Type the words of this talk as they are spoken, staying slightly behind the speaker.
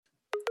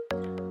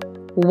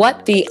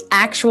What the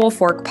Actual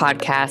Fork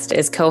podcast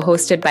is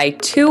co-hosted by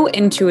two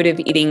intuitive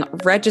eating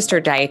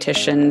registered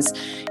dietitians,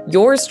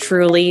 yours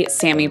truly,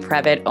 Sammy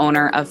Previtt,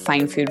 owner of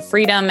Fine Food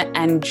Freedom,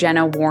 and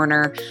Jenna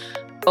Warner,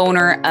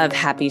 owner of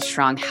Happy,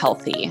 Strong,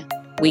 Healthy.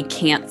 We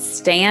can't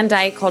stand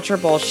diet culture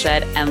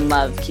bullshit and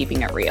love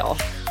keeping it real.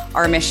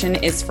 Our mission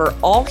is for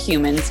all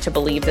humans to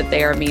believe that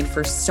they are made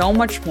for so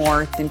much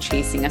more than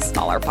chasing a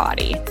smaller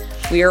body.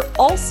 We are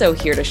also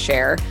here to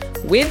share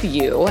with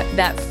you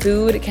that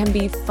food can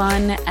be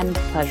fun and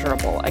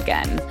pleasurable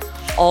again.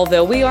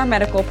 Although we are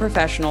medical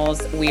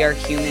professionals, we are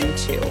human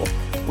too.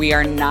 We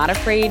are not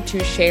afraid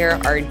to share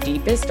our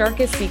deepest,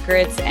 darkest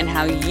secrets and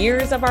how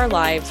years of our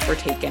lives were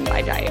taken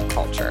by diet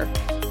culture.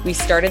 We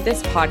started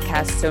this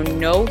podcast so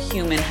no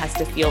human has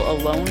to feel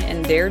alone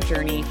in their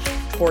journey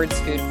towards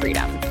food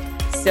freedom.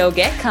 So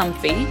get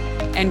comfy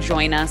and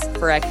join us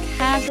for a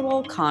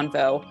casual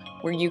convo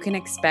where you can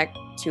expect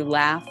to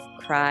laugh,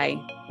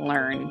 cry,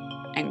 learn,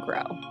 and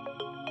grow.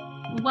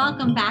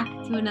 Welcome back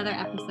to another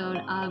episode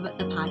of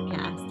the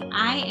podcast.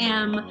 I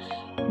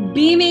am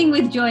beaming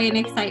with joy and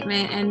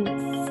excitement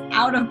and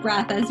out of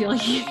breath, as you'll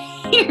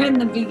hear in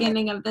the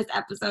beginning of this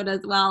episode as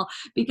well,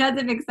 because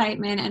of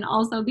excitement and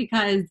also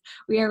because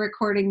we are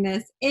recording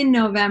this in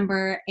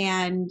November,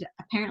 and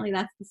apparently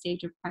that's the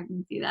stage of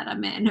pregnancy that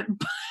I'm in.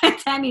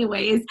 But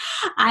anyways,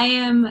 I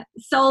am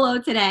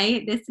solo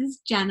today. This is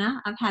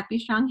Jenna of Happy,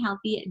 Strong,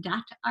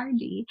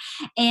 Healthy.rd,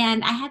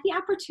 and I had the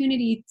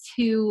opportunity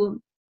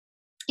to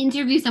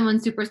interview someone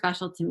super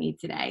special to me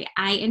today.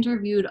 I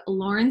interviewed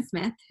Lauren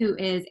Smith, who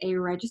is a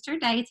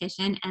registered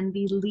dietitian and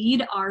the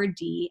lead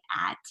RD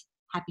at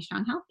Happy,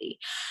 Strong, Healthy.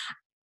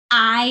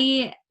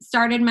 I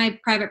started my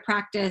private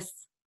practice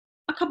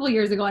a couple of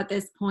years ago at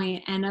this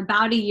point, and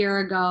about a year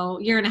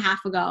and a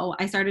half ago,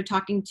 I started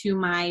talking to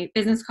my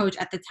business coach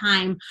at the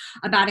time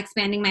about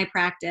expanding my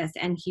practice,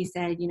 and he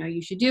said,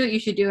 you should do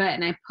it,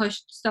 and I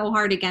pushed so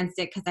hard against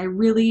it because I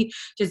really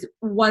just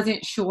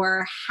wasn't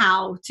sure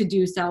how to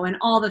do so and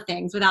all the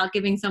things without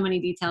giving so many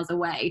details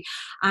away,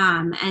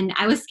 and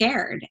I was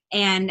scared.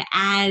 And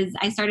as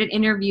I started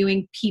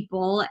interviewing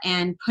people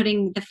and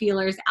putting the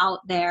feelers out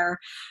there,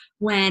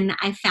 when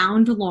I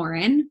found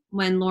Lauren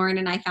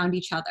and I found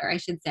each other, I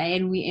should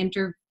say,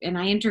 and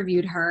I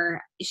interviewed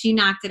her, she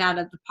knocked it out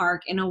of the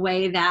park in a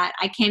way that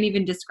I can't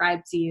even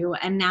describe to you.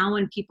 And now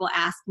when people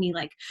ask me,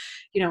 like,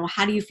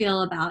 how do you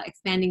feel about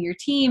expanding your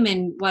team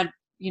and what,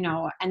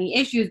 any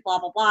issues, blah,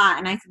 blah, blah.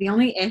 And I said, the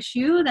only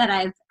issue that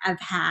I've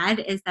had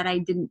is that I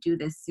didn't do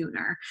this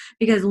sooner,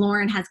 because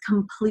Lauren has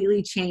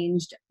completely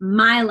changed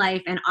my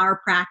life and our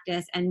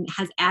practice and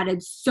has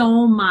added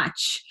so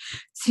much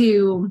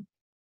to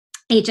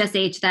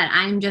HSH that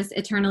I'm just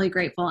eternally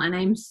grateful, and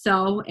I'm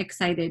so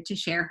excited to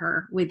share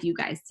her with you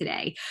guys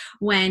today.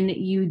 When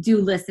you do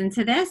listen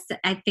to this,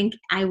 I think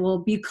I will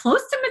be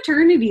close to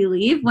maternity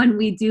leave when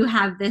we do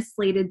have this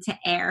slated to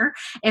air,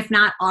 if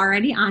not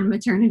already on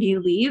maternity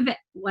leave,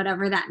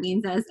 whatever that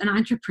means as an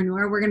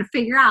entrepreneur. We're going to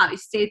figure out.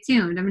 Stay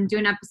tuned. I'm going to do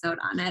an episode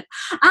on it.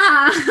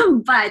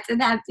 But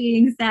that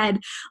being said,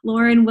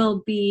 Lauren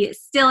will be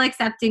still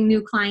accepting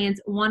new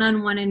clients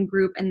one-on-one in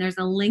group, and there's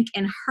a link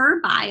in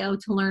her bio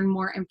to learn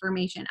more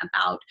information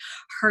about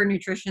her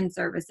nutrition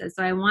services.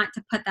 So I want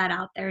to put that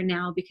out there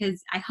now,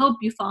 because I hope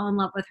you fall in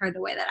love with her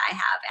the way that I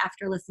have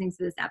after listening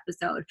to this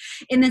episode.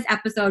 In this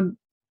episode,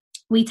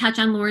 we touch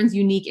on Lauren's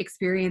unique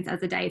experience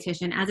as a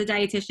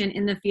dietitian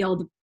in the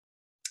field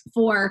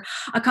for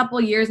a couple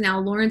of years now.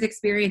 Lauren's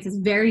experience is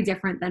very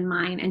different than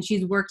mine, and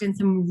she's worked in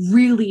some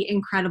really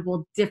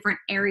incredible different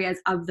areas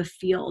of the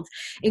field,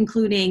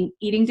 including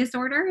eating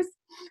disorders,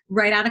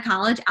 right out of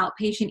college,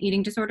 outpatient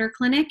eating disorder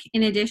clinic.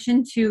 In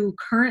addition to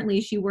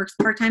currently, she works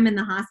part-time in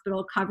the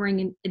hospital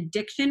covering an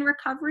addiction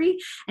recovery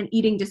and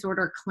eating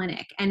disorder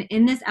clinic. And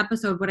in this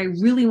episode, what I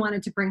really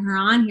wanted to bring her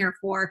on here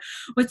for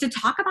was to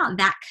talk about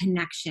that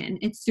connection.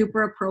 It's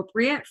super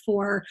appropriate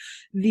for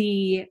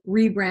the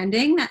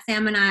rebranding that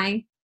Sam and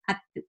I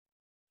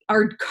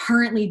are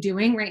currently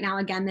doing right now.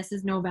 Again, this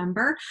is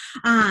November.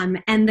 And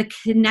the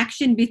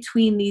connection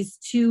between these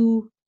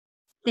two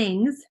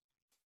things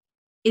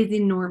is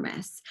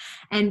enormous.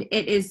 And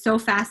it is so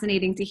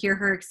fascinating to hear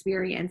her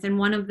experience. And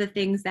one of the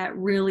things that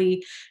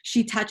really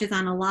she touches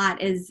on a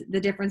lot is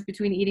the difference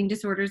between eating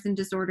disorders and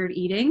disordered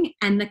eating,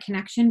 and the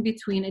connection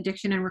between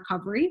addiction and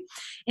recovery.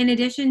 In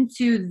addition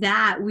to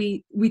that,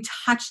 we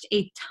touched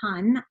a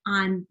ton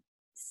on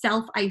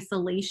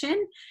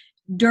self-isolation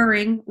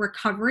during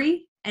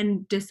recovery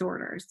and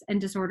disorders and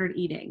disordered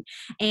eating.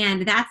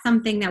 And that's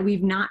something that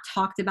we've not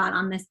talked about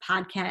on this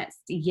podcast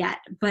yet,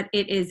 but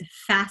it is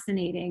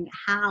fascinating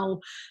how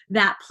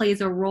that plays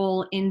a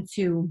role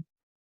into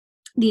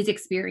these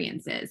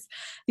experiences.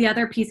 The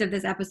other piece of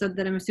this episode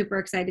that I'm super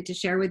excited to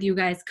share with you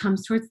guys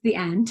comes towards the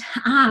end.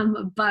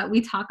 But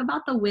we talk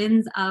about the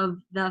wins of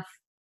the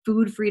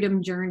food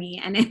freedom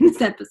journey. And in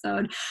this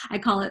episode, I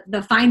call it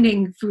the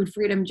Finding Food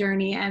Freedom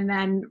Journey, and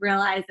then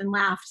realized and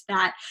laughed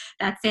that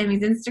that's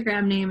Sammy's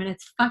Instagram name, and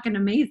it's fucking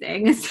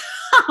amazing.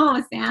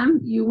 So Sam,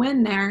 you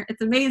win there.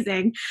 It's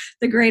amazing.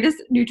 The greatest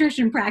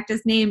nutrition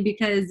practice name,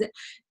 because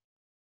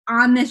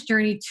on this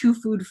journey to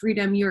food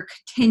freedom, you're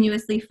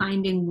continuously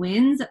finding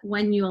wins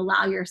when you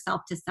allow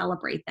yourself to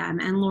celebrate them.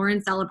 And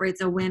Lauren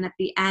celebrates a win at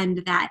the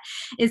end that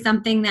is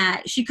something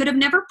that she could have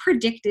never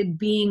predicted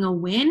being a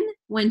win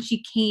when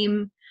she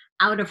came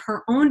out of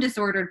her own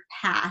disordered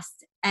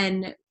past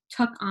and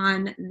took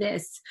on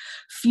this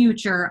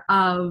future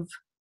of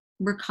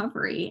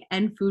recovery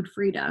and food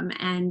freedom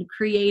and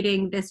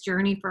creating this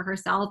journey for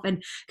herself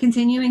and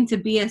continuing to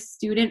be a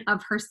student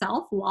of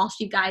herself while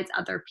she guides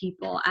other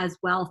people as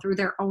well through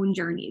their own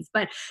journeys.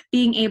 But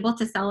being able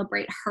to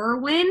celebrate her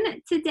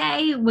win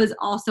today was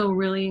also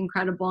really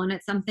incredible. And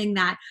it's something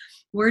that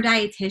we're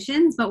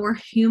dietitians, but we're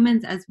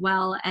humans as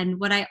well.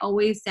 And what I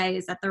always say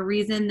is that the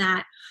reason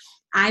that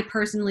I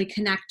personally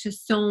connect to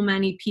so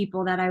many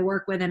people that I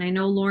work with, and I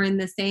know Lauren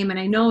the same, and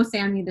I know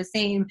Sammy the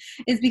same,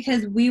 is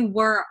because we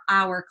were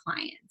our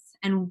clients.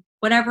 And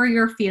whatever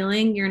you're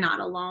feeling, you're not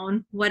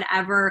alone.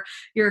 Whatever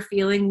you're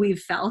feeling, we've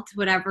felt.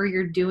 Whatever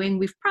you're doing,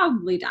 we've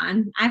probably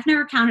done. I've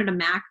never counted a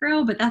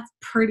macro, but that's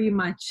pretty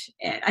much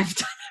it. I've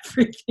done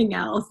everything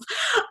else.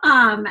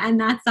 And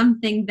that's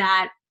something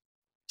that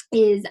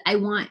I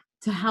want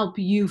to help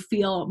you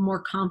feel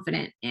more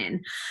confident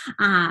in.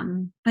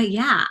 But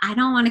yeah, I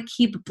don't want to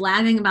keep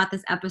blabbing about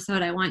this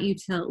episode. I want you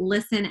to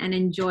listen and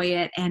enjoy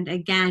it. And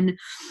again,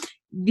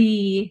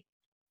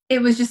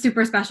 it was just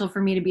super special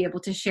for me to be able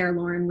to share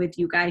Lauren with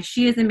you guys.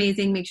 She is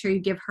amazing. Make sure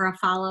you give her a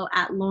follow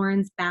at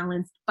Lauren's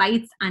Balanced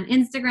Bites on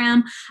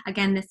Instagram.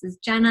 Again, this is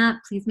Jenna.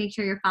 Please make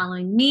sure you're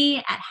following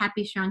me at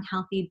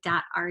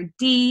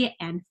happystronghealthy.rd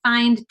and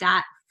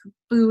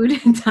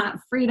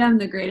find.food.freedom,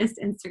 the greatest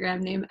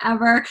Instagram name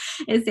ever,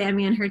 is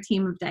Sammy and her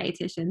team of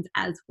dietitians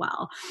as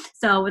well.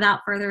 So without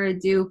further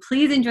ado,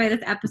 please enjoy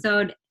this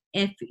episode.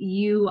 If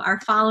you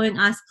are following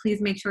us,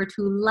 please make sure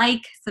to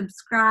like,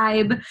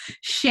 subscribe,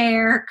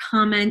 share,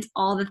 comment,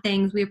 all the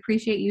things. We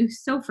appreciate you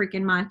so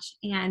freaking much,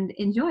 and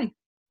enjoy.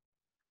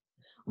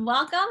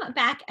 Welcome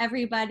back,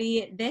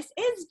 everybody. This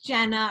is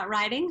Jenna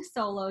riding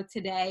solo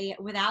today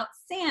without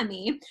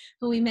Sammy,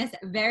 who we miss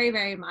very,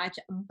 very much,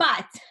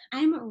 but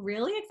I'm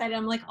really excited.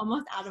 I'm like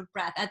almost out of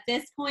breath. At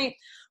this point,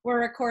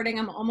 we're recording.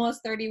 I'm almost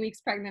 30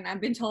 weeks pregnant.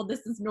 I've been told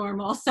this is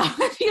normal. So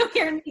if you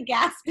hear me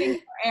gasping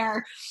for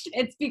air,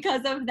 it's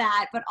because of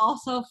that, but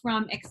also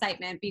from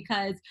excitement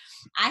because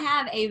I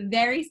have a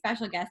very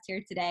special guest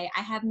here today.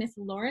 I have Miss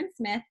Lauren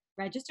Smith,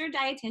 registered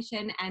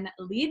dietitian and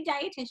lead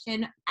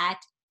dietitian at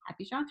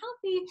Happy Strong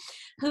Healthy,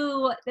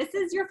 who this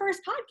is your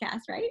first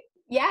podcast, right?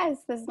 Yes,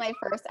 this is my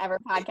first ever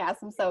podcast.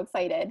 I'm so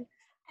excited.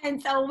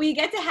 And so we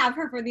get to have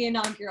her for the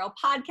inaugural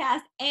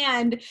podcast,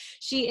 and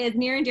she is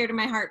near and dear to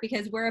my heart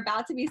because we're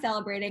about to be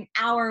celebrating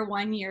our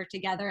 1 year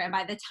together. And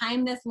by the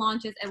time this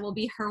launches, it will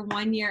be her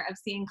 1 year of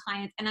seeing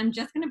clients. And I'm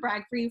just going to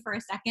brag for you for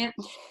a second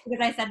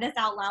because I said this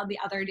out loud the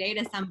other day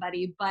to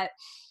somebody, but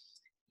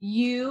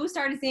you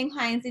started seeing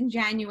clients in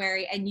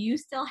January and you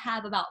still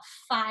have about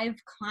 5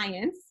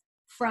 clients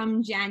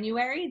from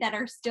January that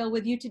are still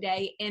with you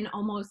today in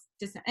almost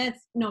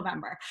it's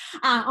November,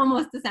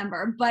 almost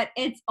December, but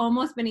it's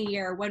almost been a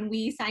year. When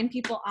we sign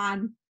people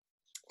on,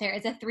 there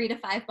is a 3 to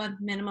 5 month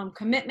minimum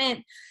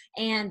commitment,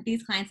 and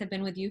these clients have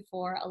been with you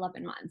for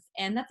 11 months.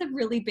 And that's a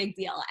really big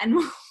deal. And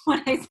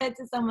when I said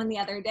to someone the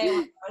other day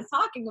when I was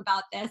talking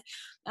about this,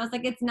 I was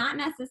like, it's not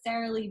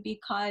necessarily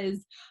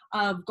because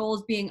of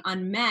goals being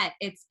unmet.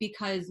 It's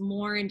because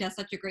Lauren does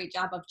such a great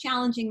job of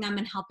challenging them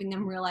and helping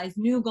them realize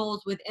new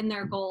goals within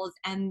their goals.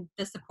 And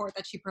the support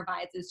that she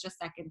provides is just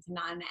second to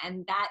none.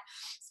 And that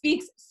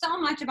speaks so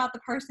much about the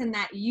person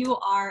that you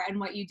are and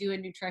what you do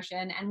in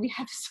nutrition. And we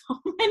have so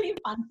many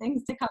fun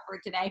things to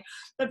cover today.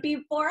 But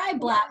before I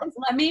blab,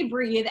 let me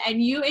breathe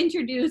and you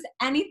introduce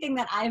anything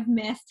that I've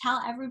missed.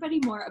 Tell everybody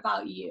more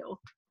about you.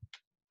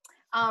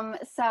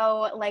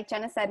 So like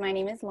Jenna said, my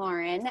name is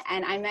Lauren,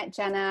 and I met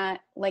Jenna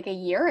like a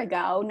year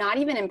ago, not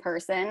even in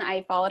person.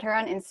 I followed her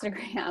on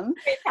Instagram.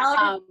 Okay, tell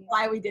her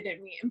why we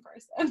didn't meet in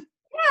person.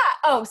 Yeah.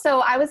 Oh,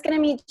 so I was going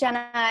to meet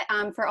Jenna.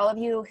 For all of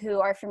you who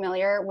are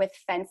familiar with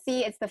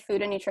FNCE, it's the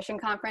food and nutrition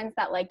conference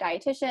that like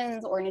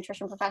dietitians or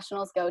nutrition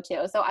professionals go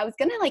to. So I was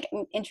going to like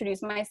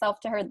introduce myself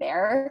to her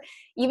there,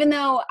 even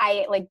though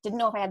I like didn't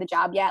know if I had the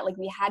job yet. Like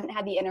we hadn't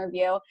had the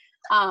interview.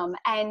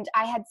 And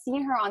I had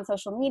seen her on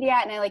social media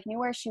and I like knew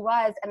where she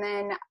was. And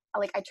then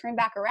like I turned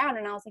back around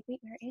and I was like, wait,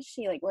 where is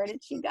she? Like, where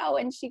did she go?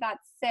 And she got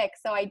sick.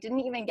 So I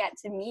didn't even get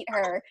to meet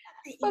her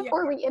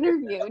before we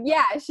interviewed.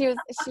 Yeah. She was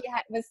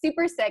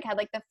super sick, had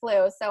like the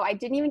flu. So I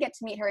didn't even get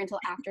to meet her until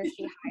after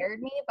she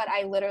hired me, but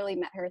I literally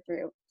met her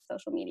through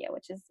social media,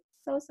 which is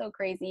so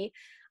crazy.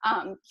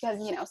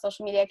 Because, you know,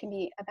 social media can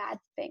be a bad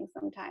thing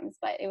sometimes,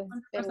 but it was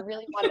been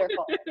really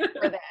wonderful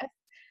for this.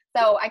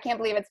 So I can't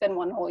believe it's been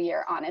 1 whole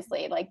year,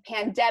 honestly, like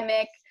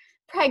pandemic,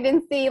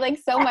 pregnancy, like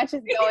so much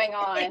is going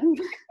on.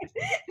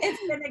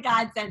 It's been a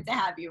godsend to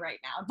have you right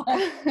now.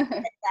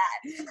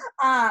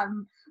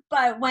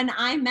 But when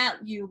I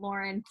met you,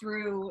 Lauren,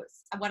 through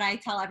what I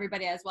tell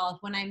everybody as well,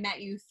 when I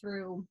met you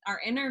through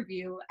our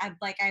interview, I've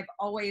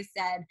always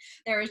said,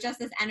 there was just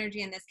this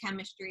energy and this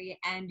chemistry,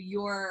 and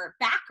your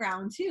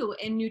background too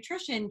in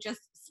nutrition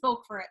just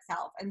spoke for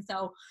itself. And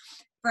so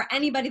for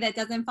anybody that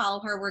doesn't follow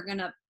her, we're going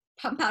to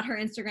pump out her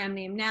Instagram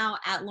name now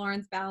at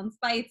Lawrence Bounds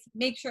Bites.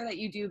 Make sure that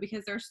you do,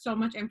 because there's so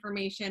much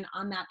information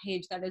on that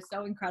page that is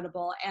so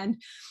incredible. And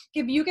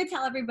if you could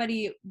tell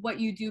everybody what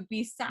you do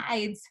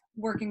besides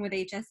working with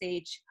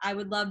HSH, I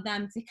would love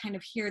them to kind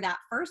of hear that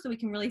first, so we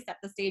can really set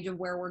the stage of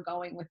where we're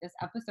going with this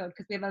episode,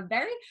 because we have a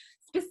very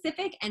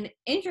specific and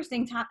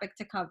interesting topic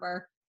to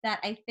cover that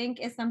I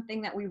think is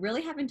something that we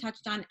really haven't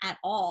touched on at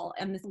all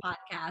in this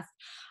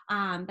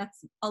podcast.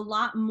 That's a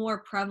lot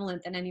more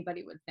prevalent than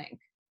anybody would think.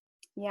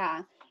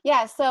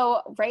 Yeah.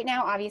 So right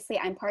now, obviously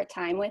I'm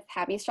part-time with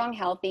Happy, Strong,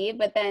 Healthy,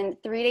 but then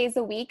 3 days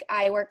a week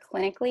I work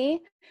clinically.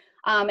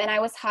 And I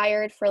was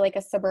hired for like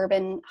a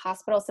suburban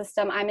hospital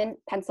system. I'm in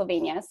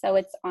Pennsylvania, so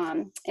it's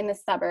in the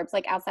suburbs,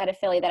 like outside of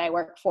Philly, that I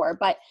work for,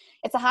 but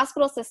it's a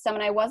hospital system,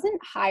 and I wasn't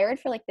hired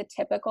for like the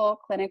typical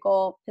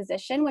clinical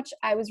position, which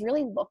I was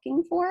really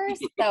looking for.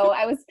 So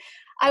I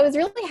was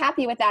really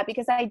happy with that,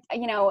 because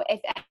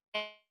if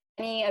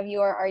any of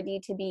you are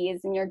RD to Bs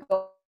and you're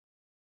going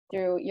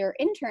through your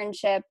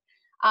internship,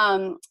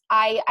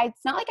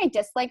 it's not like I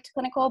disliked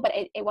clinical, but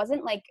it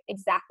wasn't like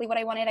exactly what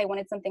I wanted. I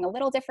wanted something a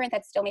little different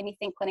that still made me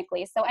think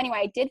clinically. So anyway,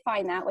 I did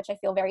find that, which I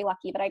feel very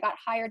lucky, but I got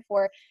hired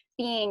for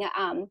being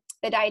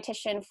the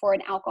dietitian for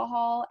an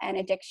alcohol and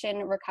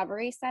addiction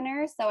recovery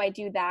center. So I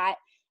do that.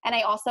 And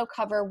I also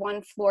cover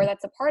one floor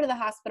that's a part of the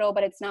hospital,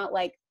 but it's not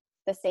like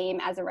the same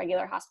as a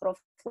regular hospital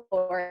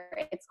floor.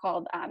 It's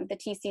called the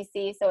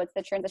TCC. So it's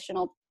the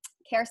Transitional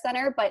Care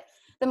Center. But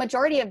the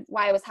majority of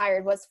why I was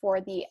hired was for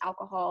the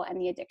alcohol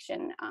and the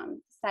addiction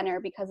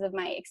center, because of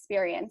my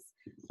experience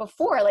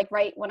before. Like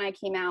right when I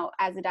came out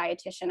as a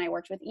dietitian, I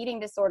worked with eating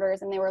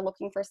disorders, and they were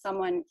looking for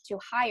someone to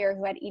hire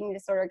who had eating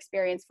disorder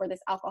experience for this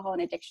alcohol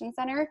and addiction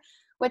center,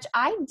 which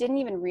I didn't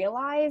even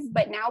realize.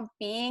 But now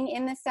being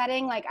in this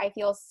setting, like I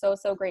feel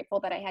so grateful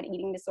that I had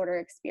eating disorder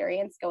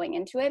experience going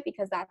into it,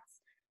 because that's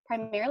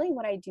primarily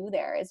what I do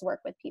there, is work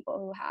with people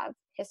who have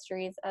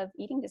histories of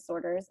eating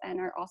disorders and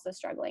are also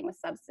struggling with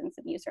substance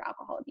abuse or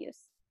alcohol abuse.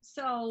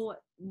 So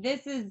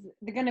this is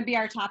going to be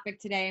our topic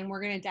today, and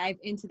we're going to dive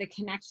into the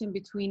connection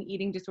between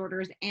eating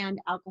disorders and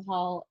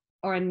alcohol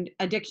or an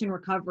addiction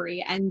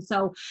recovery. And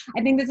so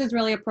I think this is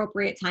really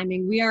appropriate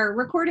timing. We are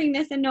recording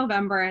this in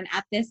November, and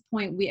at this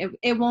point,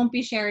 it won't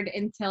be shared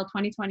until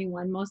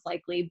 2021, most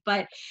likely.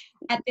 But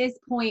at this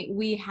point,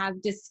 we have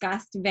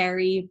discussed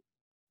very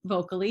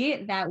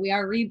vocally that we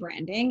are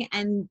rebranding,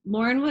 and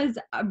Lauren was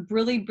a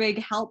really big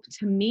help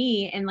to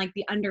me in like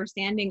the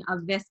understanding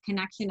of this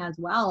connection as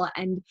well.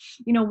 And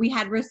we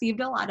had received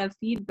a lot of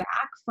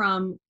feedback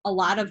from a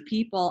lot of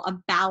people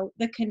about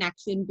the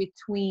connection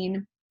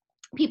between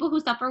people who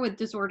suffer with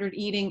disordered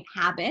eating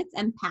habits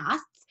and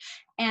pasts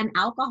and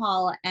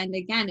alcohol. And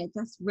again, it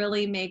just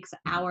really makes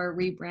our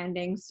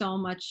rebranding so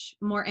much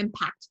more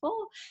impactful.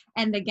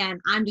 And again,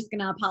 I'm just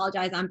going to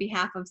apologize on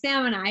behalf of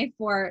Sam and I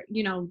for,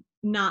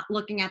 not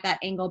looking at that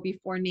angle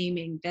before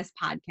naming this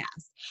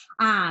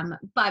podcast.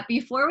 But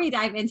before we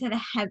dive into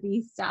the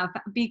heavy stuff,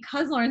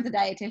 because Lauren's a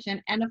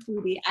dietitian and a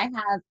foodie, I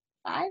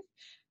have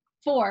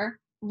 4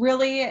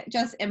 really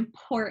just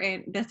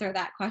important this or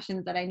that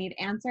questions that I need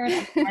answered.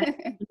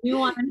 And new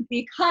one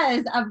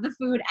because of the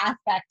food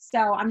aspect.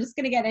 So I'm just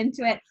going to get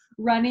into it.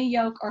 Runny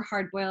yolk or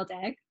hard-boiled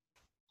egg?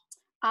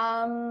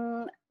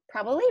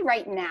 Probably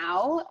right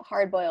now,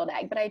 hard-boiled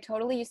egg, but I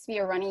totally used to be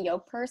a runny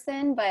yolk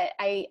person, but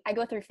I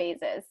go through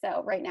phases.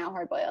 So right now,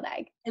 hard-boiled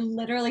egg. I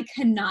literally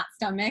cannot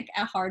stomach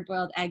a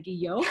hard-boiled egg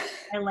yolk.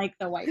 I like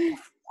the white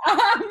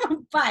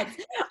one. But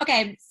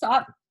okay,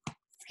 soft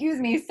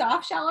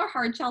shell or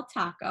hard shell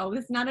taco?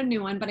 This is not a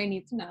new one, but I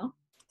need to know.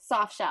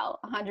 Soft shell,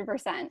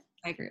 100%.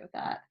 I agree with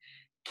that.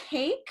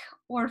 Cake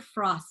or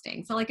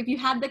frosting? So like if you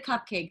had the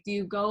cupcake, do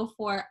you go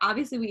for,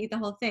 obviously we eat the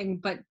whole thing,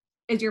 but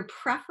is your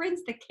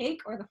preference the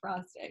cake or the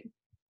frosting?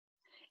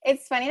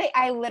 It's funny that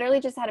I literally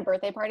just had a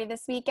birthday party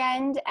this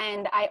weekend,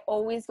 and I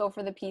always go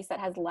for the piece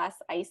that has less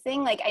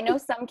icing. Like I know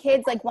some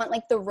kids like want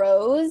like the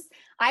rose.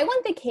 I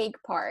want the cake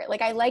part.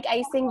 Like I like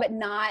icing, but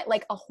not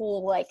like a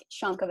whole like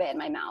chunk of it in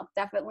my mouth.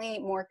 Definitely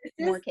more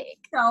cake.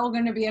 So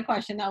going to be a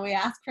question that we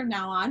ask from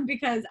now on,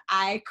 because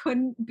I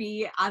couldn't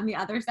be on the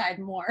other side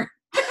more.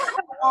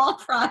 All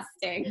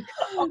frosting.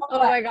 Oh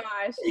my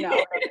gosh.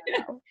 No.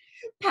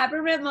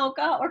 Peppermint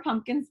mocha or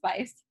pumpkin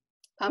spice?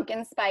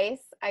 Pumpkin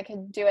spice. I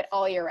could do it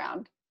all year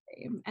round.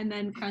 And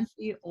then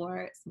crunchy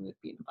or smooth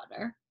peanut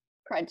butter?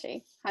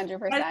 Crunchy,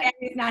 100%.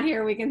 He's not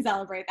here. We can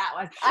celebrate that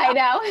one. I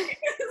know.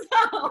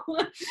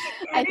 So,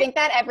 I think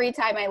that every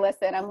time I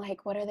listen, I'm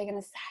like, what are they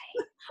going to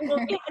say?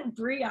 Well, we had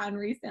Brie on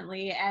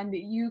recently, and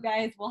you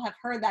guys will have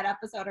heard that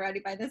episode already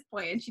by this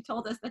point, and she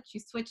told us that she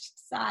switched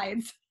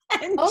sides.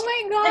 And oh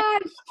my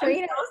gosh. I'm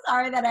so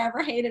sorry that I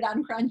ever hated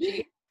on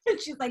crunchy.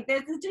 She's like,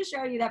 this is to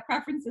show you that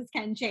preferences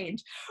can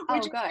change.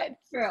 Which good. Is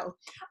true.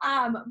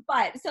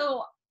 But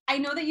so I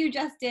know that you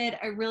just did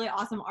a really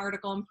awesome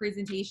article and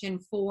presentation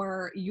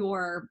for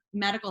your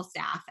medical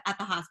staff at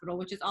the hospital,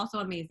 which is also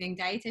amazing.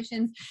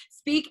 Dietitians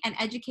speak and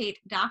educate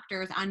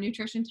doctors on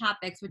nutrition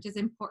topics, which is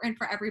important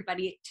for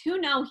everybody to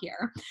know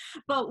here.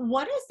 But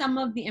what is some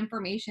of the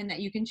information that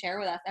you can share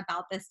with us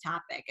about this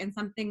topic, and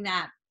something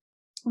that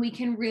we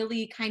can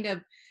really kind of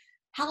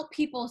help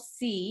people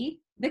see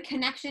the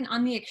connection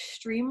on the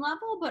extreme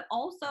level, but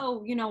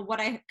also, you know,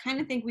 what I kind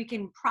of think we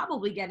can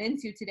probably get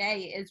into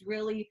today is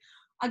really,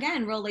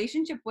 again,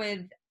 relationship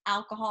with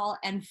alcohol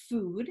and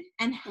food,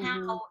 and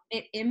how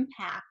it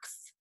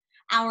impacts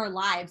our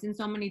lives in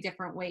so many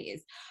different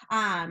ways.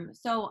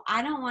 So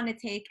I don't want to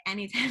take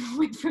any time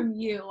away from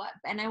you,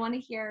 and I want to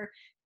hear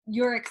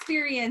your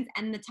experience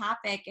and the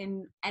topic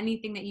and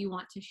anything that you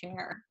want to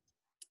share.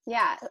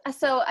 Yeah.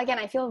 So again,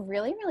 I feel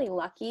really, really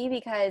lucky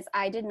because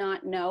I did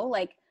not know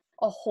like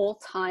a whole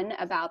ton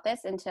about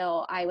this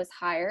until I was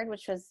hired,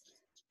 which was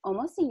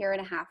almost a year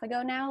and a half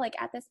ago now, like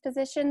at this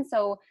position.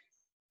 So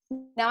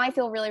now I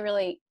feel really,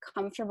 really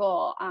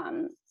comfortable,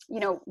 you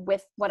know,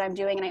 with what I'm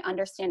doing, and I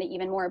understand it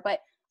even more. But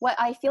what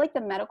I feel like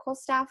the medical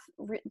staff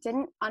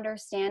didn't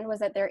understand was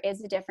that there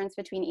is a difference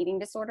between eating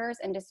disorders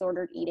and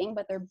disordered eating,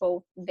 but they're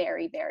both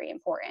very, very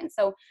important.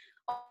 So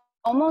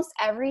almost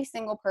every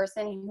single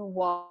person who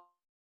walks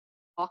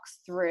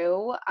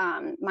through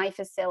my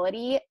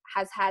facility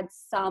has had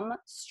some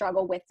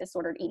struggle with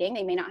disordered eating.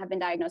 They may not have been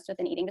diagnosed with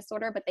an eating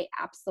disorder, but they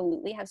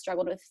absolutely have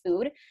struggled with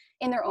food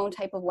in their own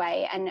type of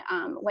way. And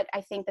what I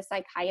think the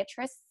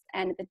psychiatrists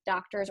and the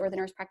doctors or the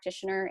nurse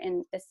practitioner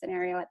in this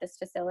scenario at this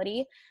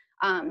facility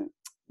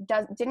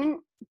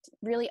didn't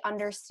really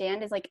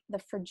understand is like the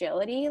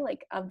fragility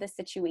like of the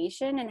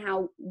situation, and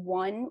how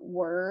one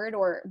word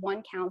or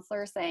one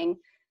counselor saying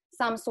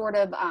some sort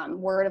of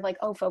word of like,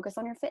 oh, focus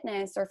on your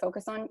fitness or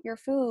focus on your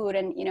food.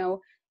 And, you know,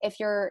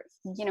 if you're,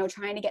 you know,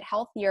 trying to get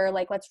healthier,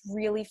 like, let's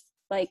really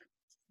like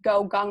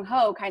go gung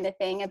ho kind of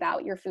thing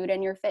about your food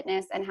and your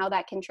fitness, and how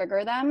that can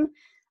trigger them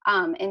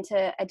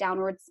into a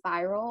downward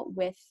spiral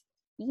with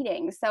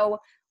eating. So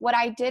what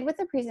I did with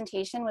the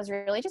presentation was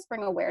really just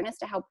bring awareness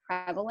to how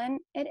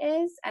prevalent it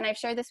is. And I've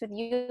shared this with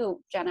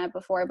you, Jenna,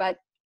 before, but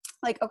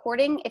like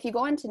if you go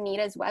onto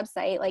NEDA's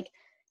website, like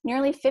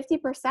nearly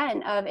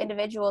 50% of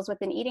individuals with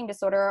an eating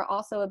disorder are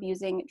also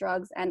abusing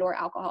drugs and or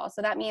alcohol.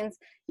 So that means,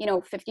 you know,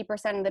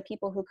 50% of the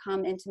people who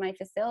come into my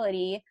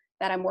facility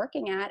that I'm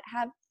working at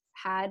have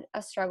had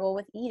a struggle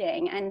with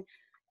eating.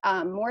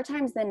 And more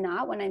times than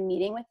not, when I'm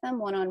meeting with them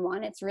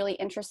one-on-one, it's really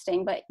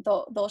interesting, but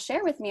they'll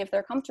share with me if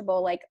they're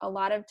comfortable. Like a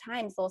lot of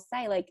times they'll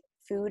say like,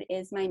 food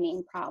is my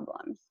main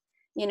problem,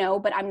 you know,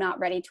 but I'm not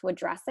ready to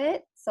address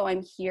it. So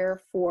I'm here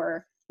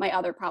for my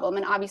other problem.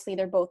 And obviously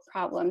they're both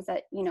problems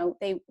that, you know,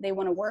 they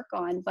want to work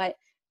on, but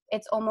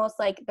it's almost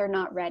like they're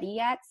not ready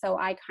yet. So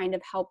I kind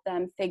of help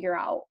them figure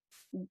out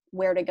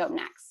where to go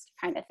next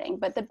kind of thing.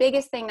 But the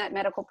biggest thing that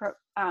medical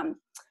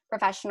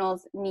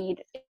professionals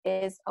need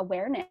is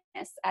awareness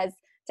as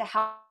to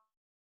how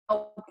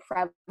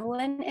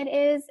prevalent it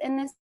is in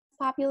this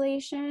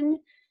population,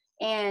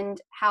 and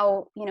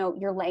how, you know,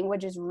 your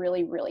language is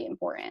really, really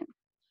important.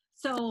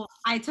 So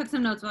I took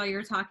some notes while you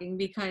were talking,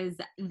 because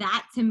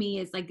that to me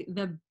is like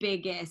the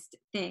biggest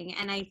thing.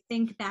 And I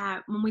think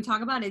that when we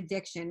talk about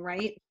addiction,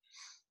 right?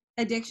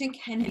 Addiction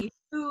can be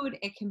food,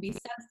 it can be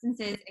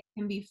substances, it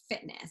can be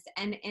fitness.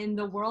 And in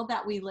the world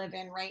that we live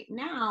in right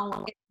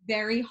now, it's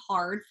very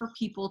hard for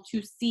people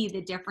to see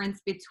the difference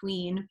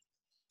between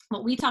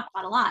what we talk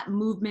about a lot,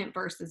 movement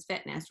versus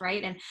fitness,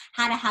 right? And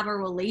how to have a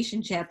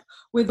relationship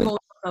with both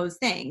of those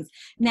things.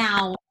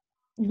 Now,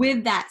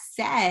 with that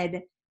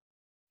said,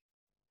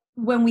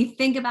 when we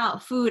think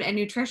about food and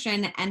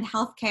nutrition and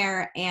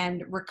healthcare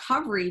and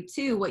recovery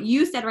too, what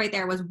you said right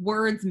there was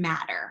words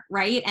matter,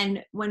 right?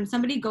 And when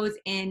somebody goes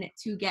in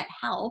to get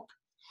help,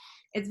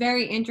 it's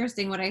very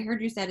interesting. What I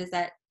heard you said is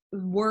that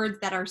words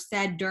that are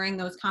said during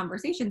those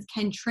conversations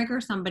can trigger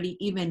somebody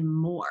even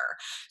more.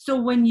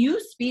 So when you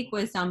speak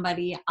with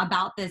somebody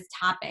about this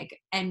topic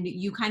and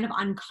you kind of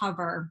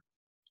uncover,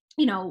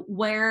 you know,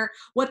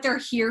 what they're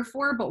here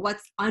for, but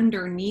what's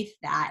underneath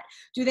that,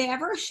 do they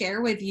ever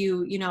share with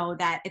you, you know,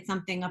 that it's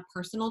something a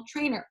personal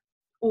trainer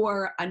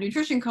or a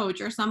nutrition coach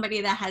or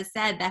somebody that has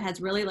said that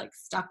has really like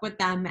stuck with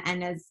them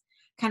and has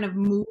kind of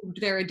moved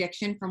their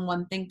addiction from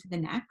one thing to the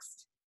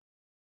next?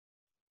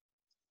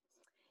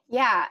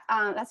 Yeah,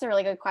 that's a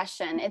really good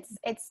question.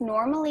 It's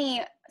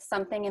normally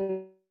something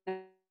in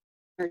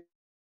their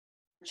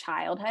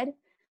childhood,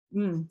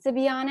 to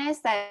be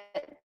honest, that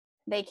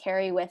they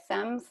carry with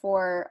them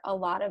for a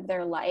lot of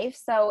their life.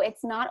 So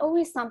it's not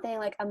always something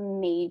like a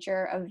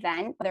major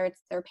event, whether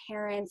it's their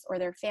parents or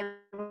their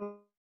family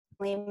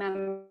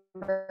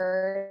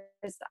members.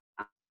 It's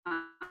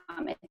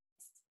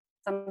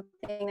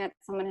something that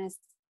someone has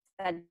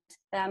said to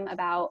them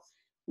about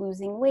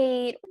losing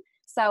weight.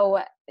 So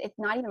it's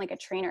not even like a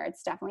trainer.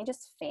 It's definitely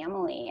just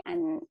family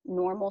and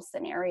normal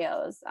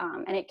scenarios.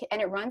 And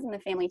it runs in the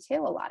family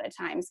too a lot of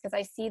times, because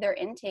I see their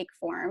intake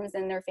forms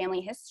and their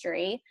family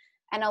history,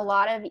 and a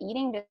lot of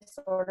eating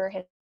disorder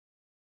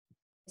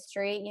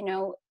history, you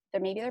know,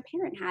 maybe their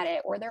parent had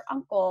it or their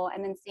uncle,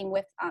 and then same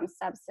with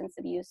substance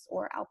abuse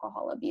or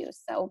alcohol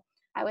abuse. So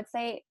I would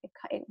say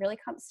it really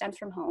stems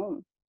from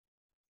home.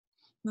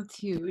 That's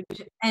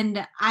huge.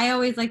 And I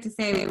always like to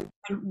say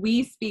when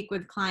we speak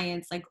with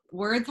clients, like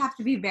words have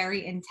to be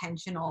very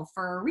intentional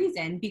for a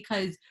reason,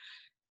 because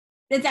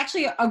it's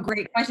actually a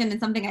great question, and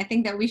something I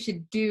think that we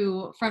should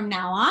do from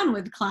now on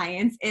with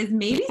clients is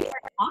maybe start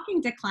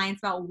talking to clients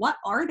about what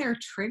are their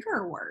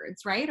trigger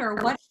words, right? Or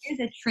what is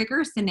a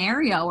trigger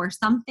scenario or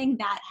something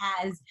that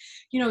has,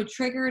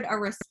 triggered a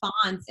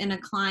response in a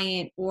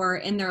client or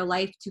in their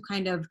life to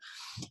kind of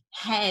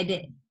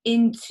head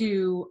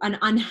into an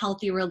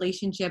unhealthy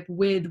relationship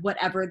with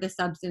whatever the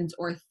substance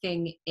or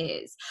thing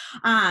is.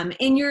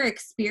 In your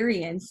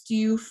experience, do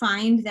you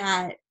find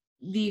that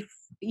the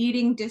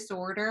eating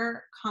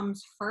disorder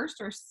comes first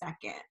or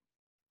second?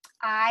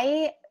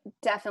 I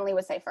definitely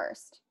would say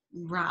first.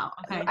 Wow.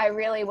 Okay. I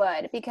really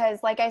would, because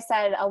like I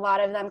said, a lot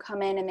of them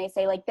come in and they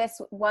say like,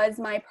 this was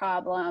my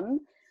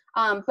problem.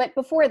 But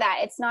before that,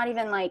 it's not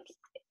even like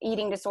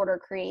eating disorder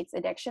creates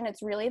addiction.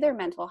 It's really their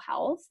mental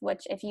health,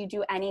 which if you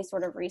do any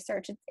sort of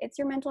research, it's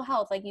your mental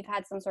health. Like you've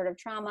had some sort of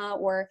trauma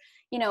or,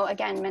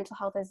 again, mental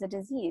health is a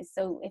disease.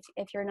 So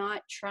if you're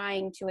not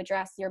trying to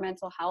address your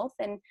mental health,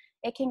 then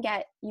it can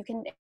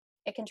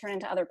turn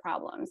into other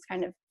problems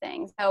kind of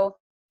thing. So,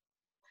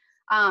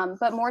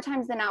 but more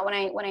times than not,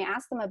 when I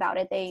ask them about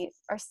it, they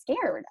are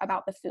scared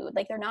about the food.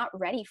 Like they're not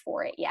ready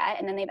for it yet.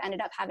 And then they've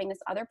ended up having this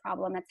other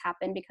problem that's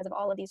happened because of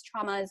all of these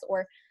traumas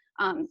or,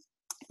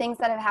 things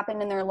that have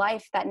happened in their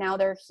life that now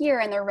they're here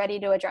and they're ready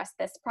to address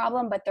this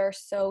problem, but they're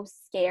so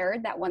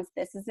scared that once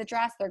this is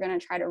addressed, they're going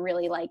to try to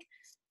really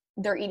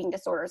their eating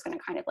disorder is going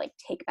to kind of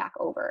take back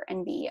over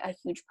and be a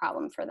huge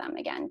problem for them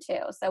again too.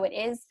 So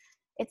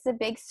it's a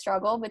big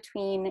struggle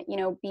between,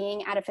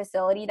 being at a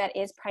facility that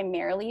is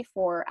primarily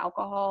for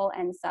alcohol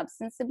and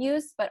substance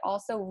abuse, but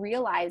also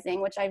realizing,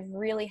 which I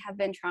really have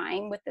been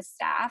trying with the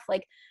staff,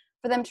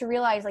 for them to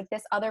realize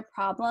this other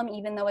problem,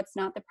 even though it's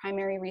not the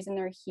primary reason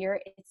they're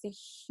here, it's a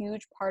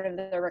huge part of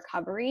their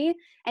recovery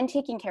and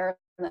taking care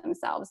of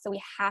themselves. So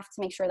we have to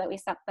make sure that we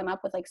set them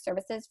up with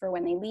services for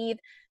when they leave,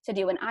 to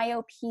do an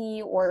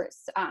IOP or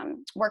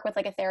work with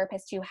a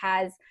therapist who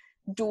has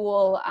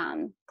dual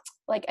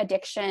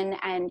addiction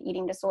and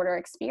eating disorder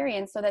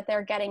experience, so that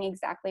they're getting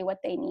exactly what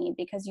they need,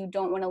 because you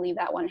don't want to leave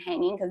that one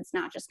hanging, because it's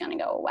not just going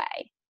to go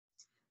away.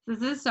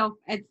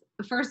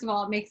 First of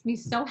all, it makes me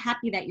so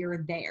happy that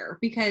you're there,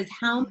 because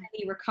how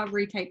many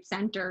recovery type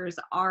centers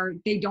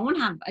they don't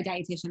have a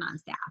dietitian on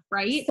staff,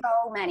 right?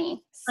 So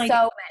many.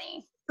 So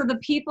the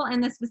people in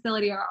this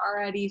facility are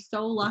already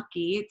so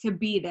lucky to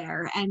be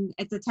there. And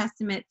it's a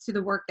testament to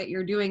the work that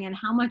you're doing and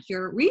how much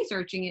you're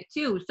researching it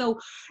too. So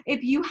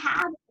if you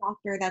have a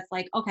doctor that's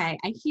okay,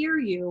 I hear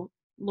you,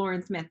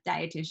 Lauren Smith,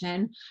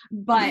 dietitian,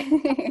 but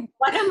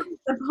what am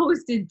I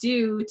supposed to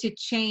do to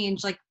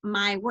change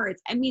my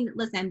words? I mean,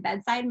 listen,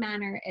 bedside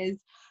manner is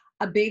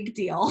a big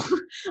deal.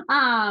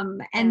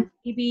 And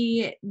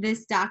maybe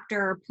this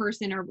doctor or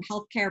person or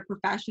healthcare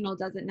professional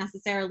doesn't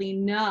necessarily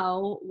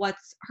know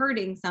what's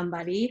hurting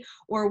somebody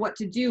or what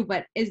to do,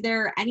 but is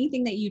there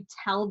anything that you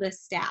tell the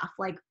staff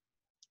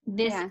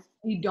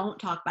you don't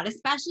talk about,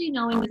 especially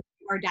knowing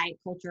our diet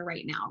culture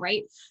right now,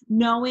 right?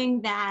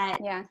 Knowing that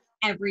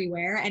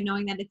everywhere, and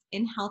knowing that it's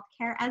in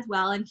healthcare as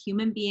well, and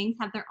human beings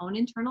have their own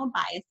internal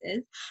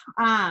biases.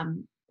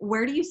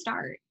 Where do you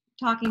start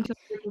talking to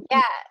people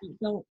who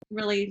don't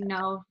really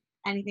know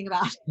anything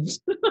about it?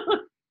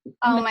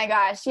 Oh my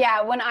gosh.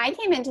 Yeah. When I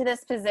came into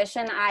this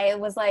position, I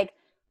was like,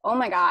 oh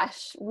my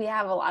gosh, we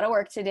have a lot of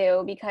work to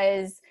do,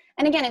 because,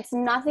 and again, it's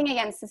nothing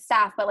against the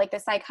staff, but the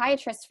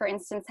psychiatrist, for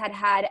instance,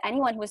 had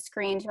anyone who was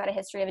screened who had a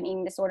history of an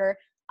eating disorder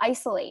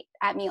isolate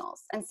at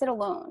meals and sit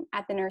alone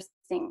at the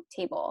nursing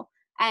table.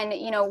 And,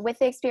 with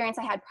the experience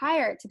I had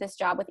prior to this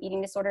job with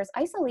eating disorders,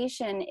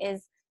 isolation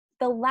is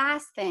the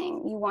last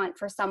thing you want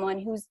for someone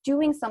who's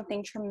doing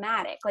something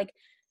traumatic.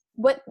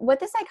 What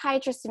the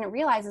psychiatrist didn't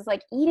realize is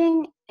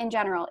eating in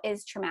general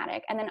is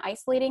traumatic, and then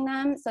isolating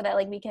them so that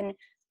we can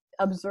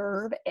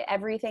observe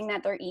everything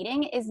that they're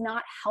eating is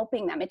not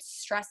helping them. It's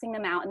stressing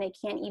them out, and they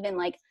can't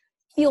even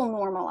feel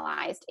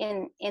normalized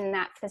in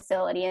that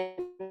facility.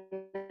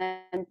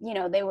 And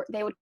they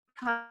would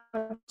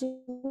come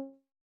to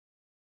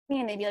me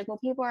and they'd be like, well,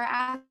 people are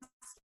asking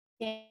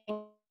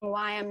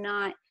why I'm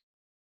not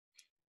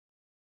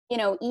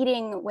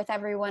eating with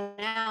everyone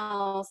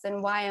else,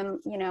 and why I'm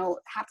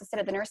have to sit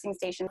at the nursing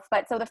station.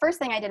 But so the first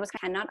thing I did was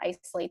cannot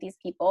isolate these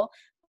people,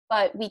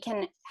 but we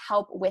can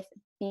help with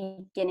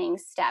beginning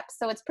steps.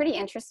 So it's pretty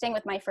interesting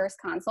with my first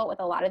consult with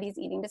a lot of these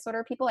eating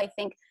disorder people. I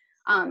think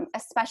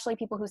especially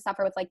people who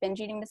suffer with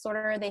binge eating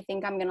disorder, they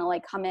think I'm gonna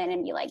come in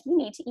and be like, you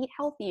need to eat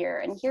healthier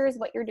and here's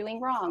what you're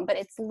doing wrong. But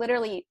it's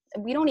literally,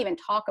 we don't even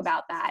talk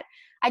about that.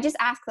 I just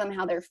ask them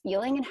how they're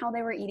feeling and how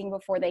they were eating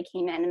before they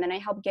came in, and then I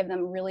help give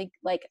them really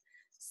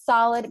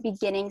solid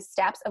beginning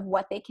steps of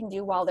what they can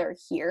do while they're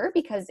here,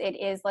 because it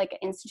is like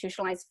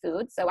institutionalized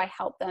food. So I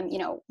help them, you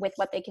know, with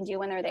what they can do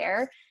when they're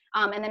there.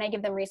 And then I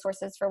give them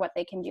resources for what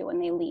they can do when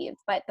they leave.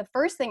 But the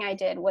first thing I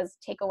did was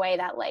take away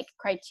that like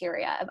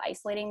criteria of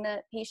isolating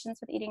the patients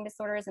with eating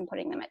disorders and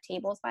putting them at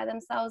tables by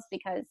themselves,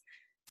 because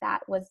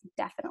that was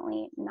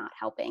definitely not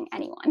helping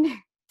anyone.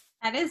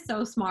 That is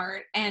so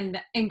smart and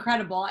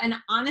incredible. And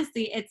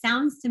honestly, it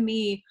sounds to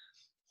me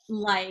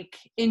like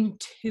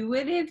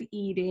intuitive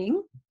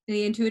eating,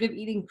 the intuitive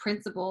eating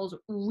principles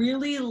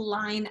really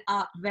line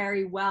up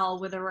very well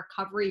with a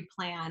recovery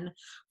plan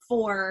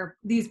for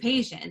these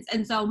patients.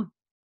 And so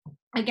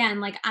again,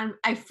 like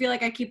I feel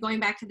like I keep going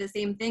back to the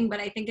same thing, but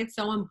I think it's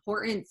so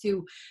important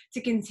to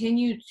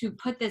continue to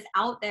put this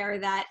out there,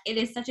 that it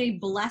is such a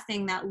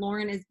blessing that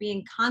Lauren is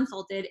being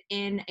consulted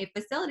in a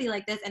facility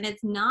like this. And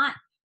it's not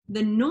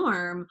the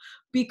norm,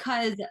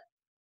 because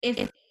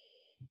if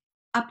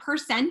a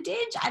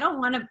percentage, I don't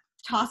want to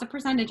toss a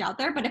percentage out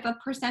there, but if a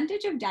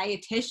percentage of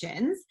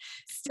dietitians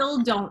still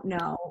don't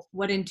know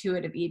what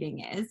intuitive eating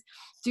is,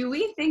 do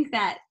we think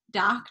that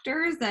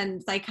doctors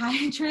and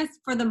psychiatrists,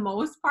 for the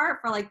most part,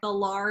 for like the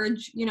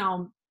large, you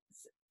know,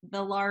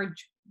 the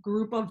large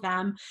group of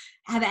them,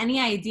 have any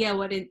idea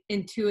what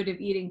intuitive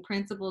eating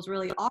principles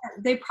really are?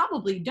 They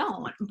probably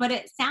don't, but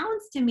it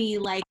sounds to me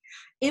like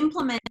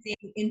implementing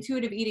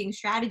intuitive eating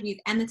strategies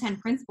and the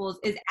 10 principles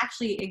is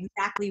actually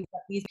exactly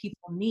what these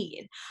people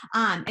need.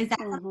 Is that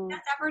something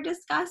that's ever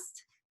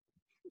discussed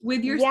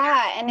with your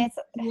staff? And it's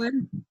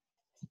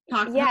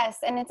yes,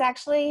 and it's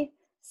actually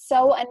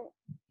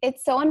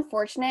it's so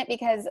unfortunate,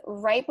 because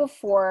right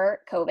before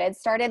COVID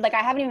started, like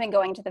I haven't even been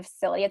going to the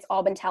facility, it's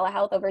all been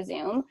telehealth over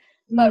Zoom.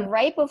 But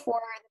right before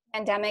the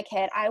pandemic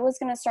hit, I was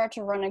going to start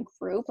to run a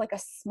group, like a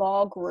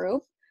small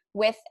group,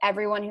 with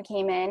everyone who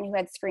came in who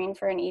had screened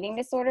for an eating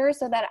disorder,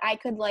 so that I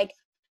could, like,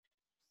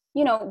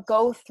 you know,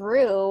 go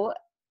through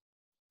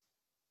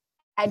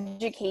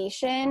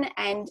education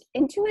and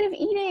intuitive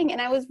eating.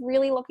 And I was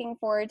really looking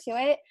forward to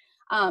it.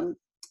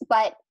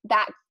 But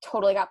that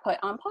totally got put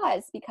on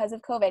pause because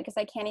of COVID, because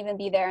I can't even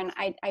be there, and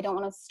I don't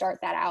want to start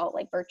that out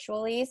like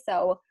virtually.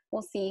 So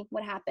we'll see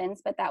what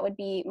happens, but that would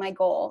be my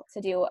goal, to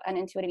do an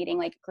intuitive eating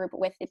like group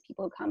with the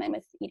people who come in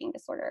with eating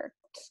disorder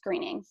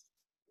screening.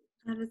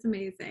 That is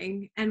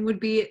amazing, and would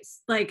be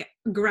like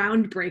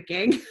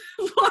groundbreaking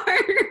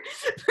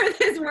for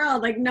this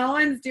world. Like no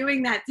one's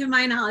doing that, to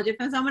my knowledge. If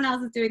someone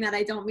else is doing that,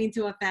 I don't mean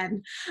to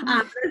offend.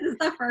 This is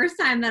the first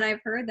time that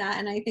I've heard that,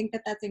 and I think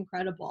that that's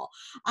incredible.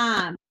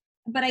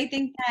 But I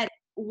think that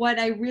what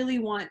I really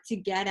want to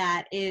get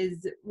at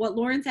is what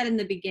Lauren said in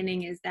the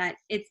beginning, is that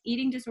it's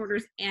eating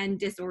disorders and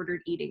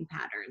disordered eating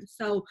patterns.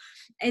 So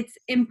it's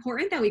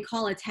important that we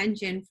call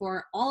attention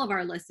for all of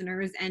our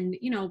listeners and,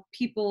 you know,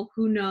 people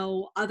who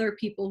know other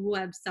people who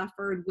have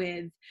suffered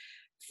with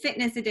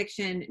fitness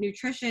addiction,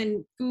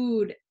 nutrition,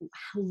 food,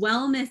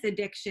 wellness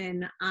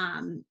addiction,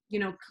 you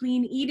know,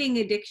 clean eating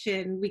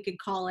addiction, we could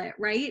call it,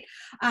 right?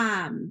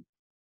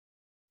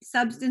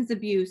 Substance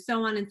abuse,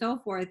 so on and so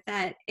forth,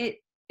 that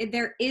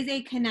there is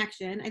a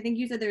connection. I think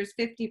you said there's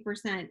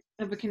 50%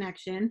 of a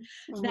connection,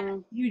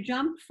 that you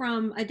jump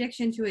from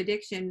addiction to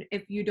addiction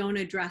if you don't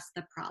address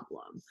the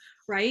problem,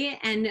 right?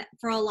 And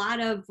for a lot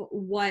of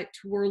what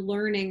we're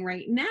learning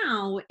right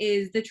now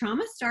is the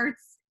trauma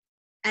starts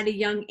at a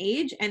young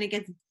age and it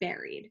gets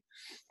buried,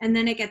 and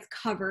then it gets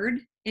covered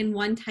in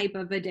one type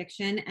of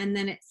addiction, and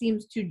then it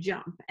seems to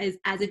jump as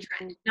a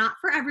trend. Not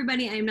for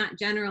everybody, I'm not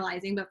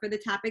generalizing, but for the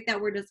topic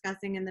that we're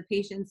discussing and the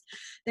patients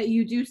that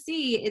you do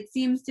see, it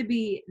seems to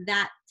be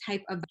that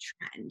type of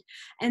trend.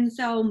 And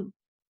so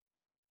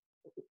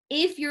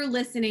if you're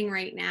listening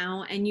right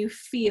now and you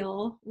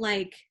feel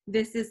like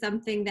this is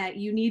something that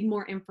you need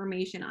more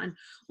information on,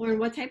 Lauren,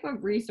 what type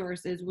of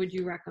resources would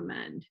you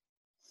recommend?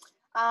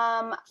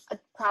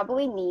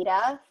 Probably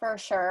NEDA for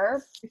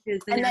sure. Which is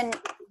the National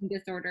Eating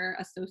Disorder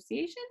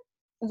Association?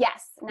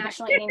 Yes,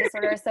 National Eating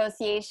Disorder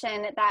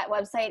Association. That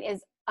website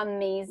is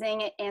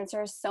amazing. It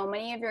answers so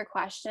many of your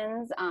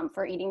questions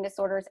for eating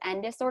disorders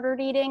and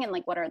disordered eating, and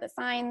like what are the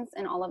signs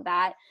and all of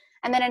that.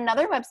 And then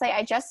another website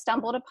I just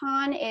stumbled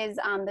upon is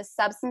the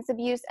Substance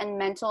Abuse and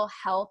Mental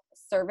Health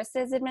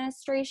Services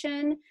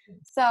Administration.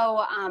 So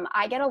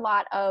I get a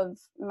lot of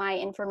my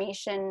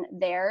information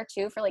there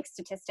too, for like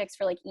statistics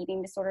for like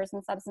eating disorders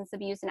and substance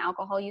abuse and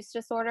alcohol use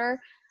disorder.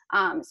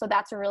 So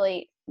that's a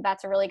really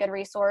good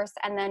resource.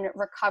 And then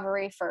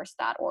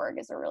recoveryfirst.org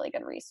is a really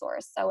good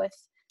resource. So if,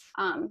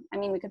 I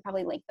mean, we could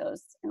probably link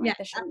those in like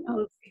the show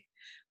notes.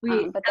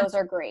 But those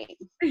are great.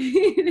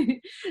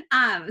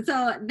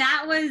 So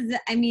that was,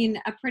 I mean,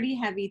 a pretty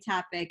heavy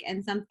topic,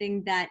 and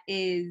something that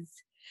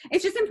it's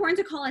just important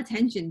to call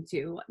attention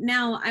to.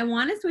 Now, I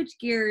want to switch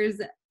gears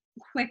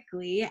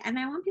quickly, and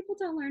I want people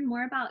to learn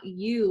more about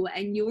you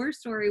and your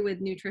story with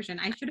nutrition.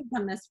 I should have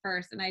done this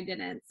first and I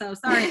didn't. So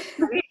sorry.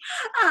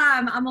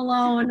 I'm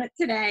alone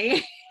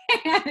today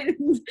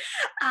And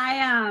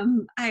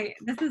I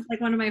this is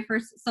like one of my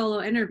first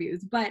solo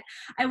interviews, but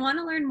I want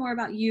to learn more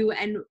about you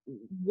and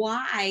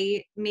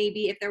why,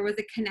 maybe if there was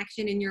a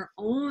connection in your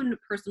own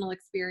personal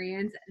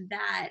experience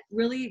that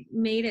really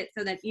made it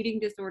so that eating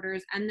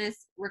disorders and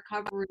this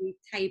recovery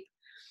type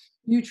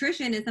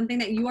nutrition is something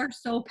that you are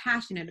so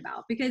passionate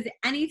about. Because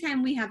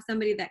anytime we have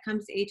somebody that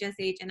comes to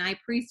HSH and I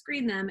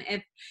pre-screen them,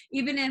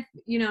 even if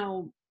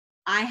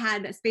I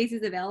had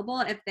spaces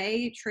available, if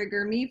they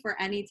trigger me for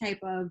any type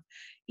of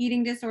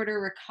eating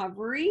disorder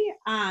recovery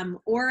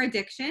or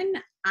addiction,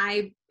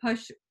 I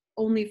push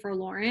only for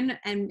Lauren,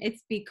 and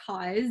it's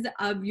because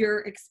of your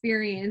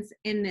experience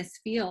in this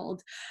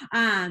field.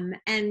 And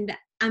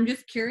I'm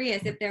just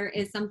curious if there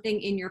is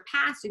something in your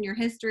past, in your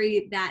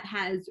history, that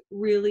has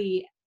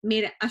really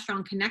made a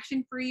strong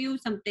connection for you,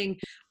 something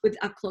with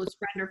a close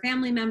friend or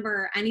family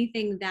member,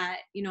 anything that,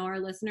 our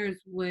listeners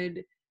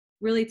would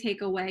really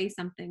take away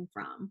something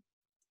from.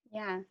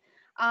 Yeah.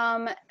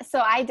 So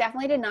I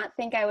definitely did not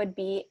think I would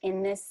be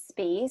in this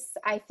space.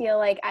 I feel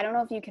like, I don't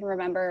know if you can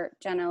remember,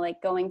 Jenna,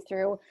 like going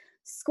through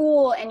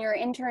school and your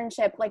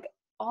internship, like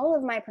all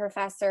of my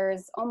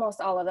professors, almost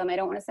all of them, I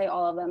don't want to say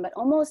all of them, but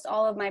almost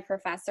all of my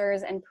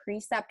professors and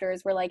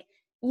preceptors were like,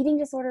 eating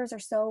disorders are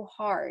so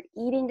hard.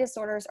 Eating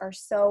disorders are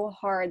so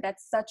hard.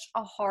 That's such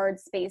a hard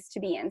space to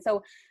be in.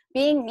 So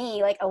being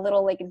me, like a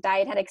little like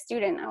dietetic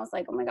student, I was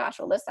like, oh my gosh,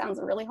 well, this sounds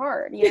really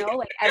hard.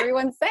 Like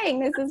everyone's saying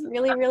this is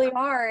really, really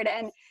hard.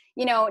 And,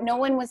 no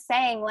one was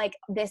saying like,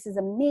 this is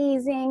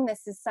amazing.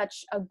 This is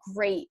such a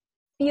great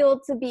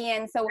field to be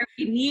in. So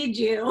we need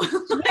you.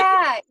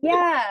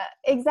 yeah,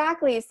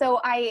 exactly.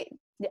 So I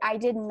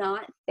did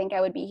not think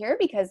I would be here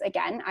because,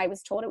 again, I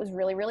was told it was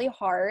really, really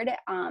hard.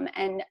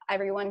 And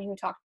everyone who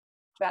talked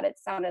about it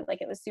sounded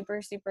like it was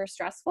super, super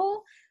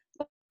stressful.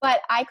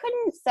 But I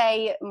couldn't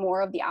say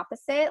more of the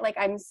opposite. Like,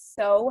 I'm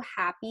so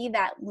happy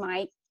that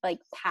my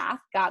path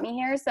got me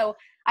here. So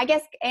I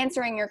guess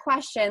answering your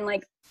question,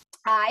 like,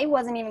 I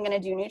wasn't even going to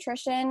do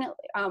nutrition.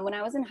 When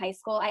I was in high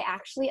school, I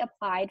actually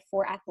applied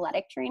for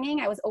athletic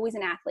training. I was always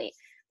an athlete.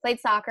 Played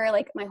soccer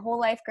like my whole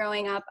life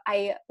growing up.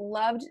 I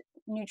loved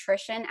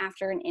nutrition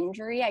after an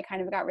injury. I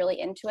kind of got really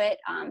into it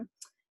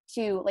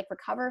to like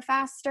recover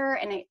faster.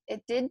 And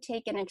it did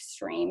take an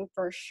extreme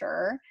for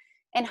sure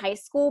in high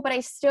school, but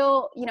I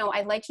still,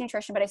 I liked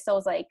nutrition, but I still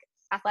was like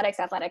athletics.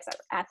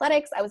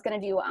 I was going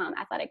to do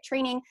athletic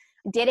training,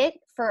 did it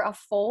for a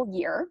full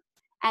year.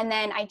 And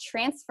then I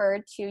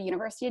transferred to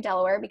University of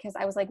Delaware because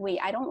I was like, wait,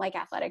 I don't like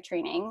athletic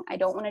training. I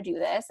don't want to do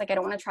this. Like, I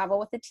don't want to travel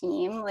with the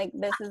team. Like,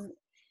 this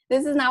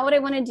is not what I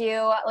want to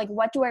do. Like,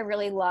 what do I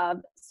really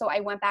love? So I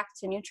went back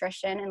to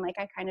nutrition. And like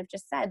I kind of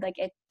just said, like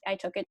I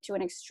took it to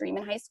an extreme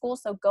in high school.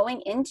 So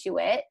going into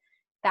it,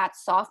 that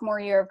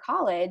sophomore year of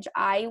college,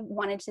 I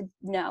wanted to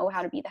know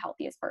how to be the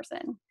healthiest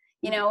person.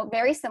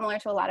 Very similar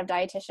to a lot of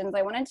dietitians.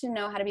 I wanted to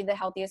know how to be the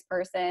healthiest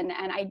person.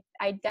 And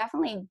I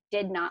definitely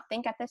did not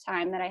think at the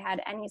time that I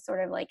had any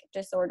sort of like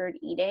disordered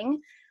eating.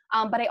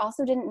 But I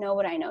also didn't know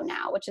what I know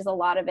now, which is a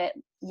lot of it,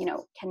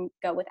 can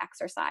go with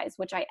exercise,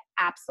 which I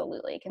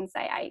absolutely can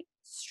say I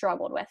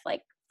struggled with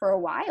like for a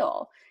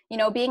while.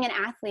 Being an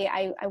athlete,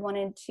 I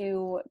wanted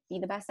to be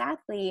the best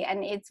athlete.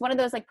 And it's one of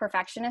those like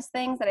perfectionist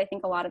things that I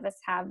think a lot of us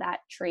have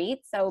that trait.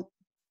 So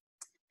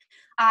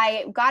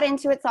I got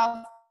into it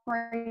sophomore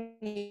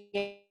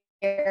year,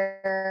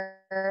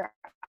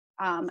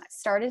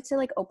 started to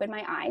like open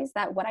my eyes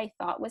that what I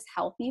thought was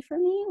healthy for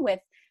me with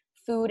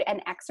food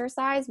and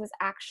exercise was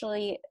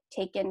actually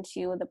taken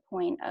to the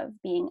point of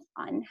being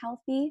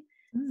unhealthy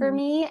for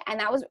me. And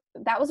that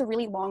was a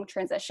really long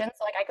transition.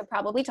 So like I could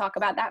probably talk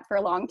about that for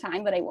a long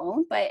time, but I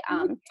won't. But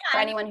for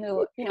anyone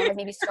who, has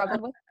maybe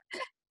struggled with,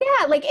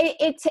 like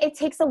it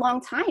takes a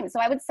long time. So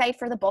I would say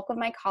for the bulk of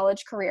my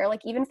college career,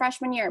 like even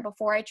freshman year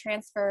before I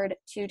transferred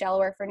to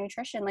Delaware for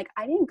nutrition, like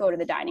I didn't go to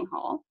the dining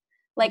hall.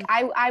 Like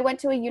I went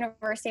to a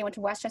university, I went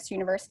to Westchester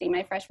University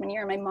my freshman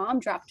year, and my mom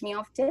dropped me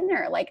off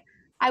dinner. Like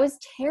I was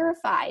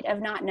terrified of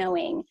not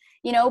knowing,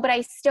 but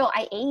I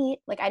ate.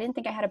 Like I didn't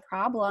think I had a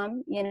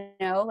problem,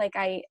 like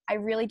I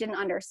really didn't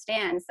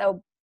understand.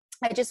 So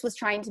I just was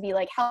trying to be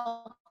like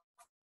healthy.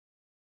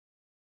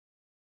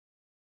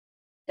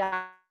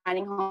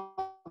 Dining hall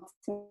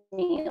to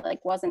me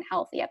like wasn't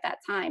healthy at that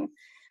time.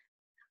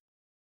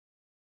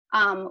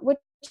 Which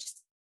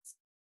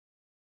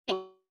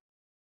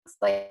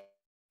like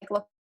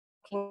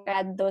looking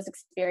at those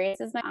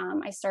experiences,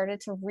 I started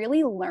to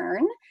really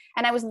learn,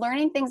 and I was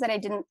learning things that I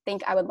didn't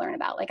think I would learn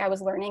about. Like I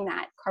was learning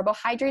that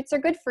carbohydrates are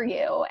good for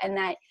you, and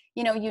that,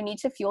 you need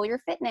to fuel your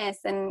fitness,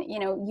 and,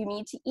 you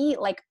need to eat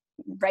like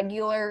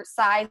regular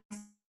size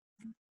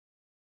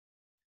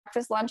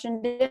breakfast, lunch,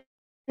 and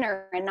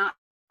dinner, and not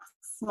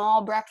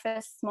small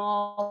breakfast,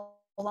 small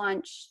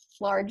lunch,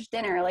 large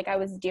dinner like I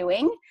was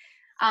doing.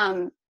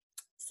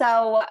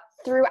 So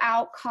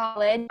throughout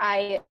college,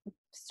 I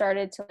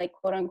started to like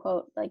quote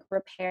unquote like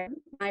repair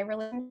my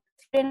relationship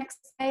and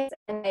exercise,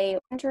 and a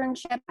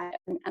internship had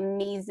an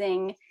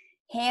amazing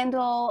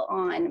handle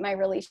on my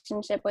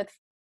relationship with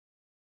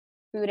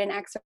food and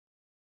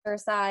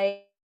exercise.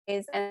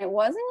 And it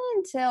wasn't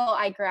until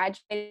I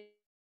graduated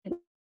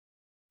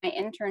my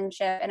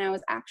internship and I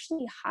was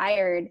actually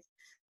hired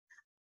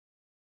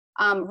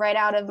right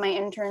out of my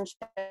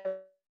internship.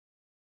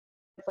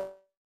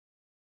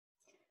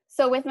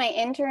 So with my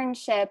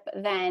internship,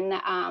 then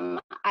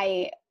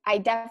I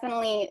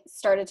definitely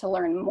started to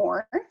learn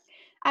more,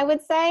 I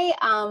would say.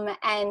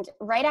 And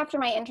right after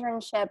my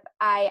internship,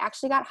 I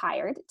actually got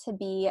hired to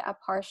be a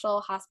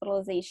partial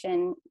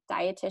hospitalization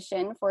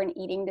dietitian for an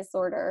eating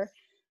disorder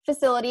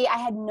facility. I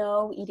had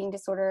no eating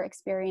disorder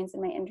experience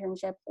in my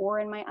internship or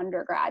in my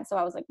undergrad. So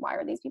I was like, why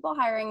are these people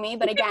hiring me?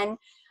 But again,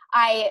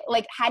 I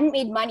like hadn't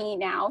made money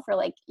now for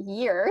like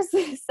years.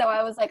 So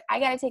I was like, I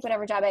got to take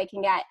whatever job I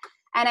can get.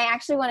 And I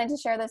actually wanted to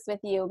share this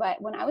with you,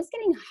 but when I was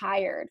getting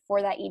hired for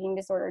that eating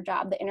disorder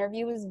job, the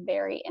interview was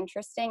very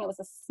interesting. It was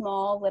a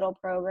small little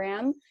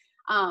program,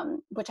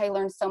 which I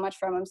learned so much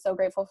from. I'm so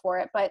grateful for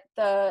it. But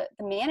the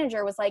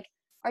manager was like,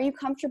 are you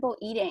comfortable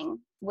eating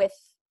with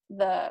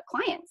the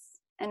clients?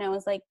 And I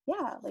was like,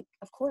 yeah, like,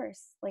 of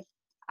course. Like,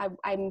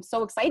 I'm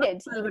so excited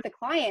to eat with the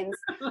clients.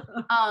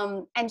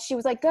 And she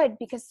was like, good,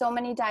 because so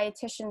many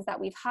dietitians that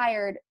we've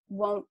hired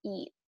won't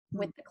eat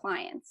with the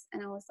clients.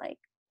 And I was like,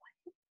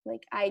 what?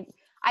 Like,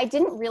 I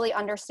didn't really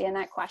understand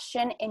that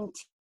question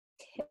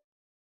until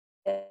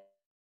I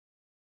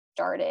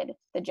started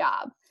the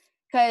job.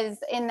 Because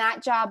in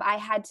that job, I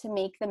had to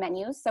make the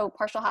menus. So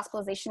partial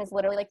hospitalization is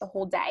literally like the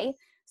whole day.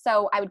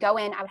 So I would go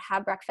in, I would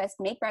have breakfast,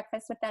 make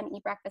breakfast with them,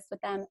 eat breakfast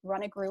with them,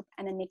 run a group,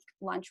 and then make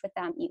lunch with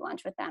them, eat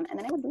lunch with them, and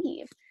then I would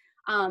leave.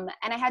 And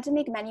I had to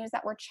make menus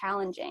that were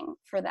challenging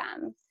for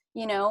them,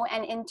 you know,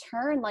 and in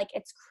turn, like,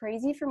 it's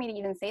crazy for me to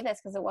even say this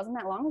because it wasn't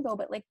that long ago,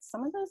 but like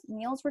some of those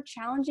meals were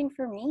challenging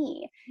for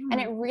me. And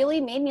it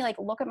really made me like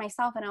look at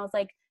myself, and I was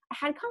like, I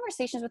had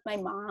conversations with my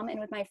mom and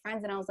with my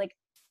friends, and I was like,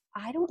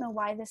 I don't know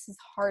why this is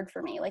hard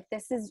for me. Like,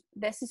 this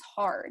is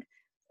hard.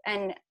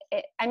 And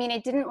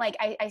it didn't like,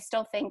 I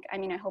still think,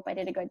 I hope I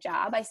did a good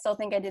job. I still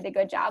think I did a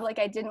good job. Like,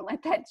 I didn't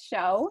let that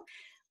show,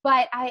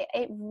 but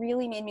it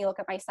really made me look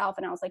at myself,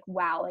 and I was like,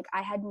 wow, like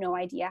I had no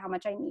idea how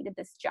much I needed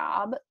this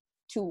job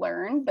to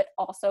learn, but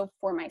also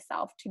for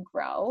myself to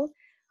grow.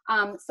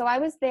 So I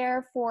was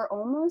there for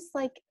almost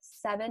like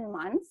 7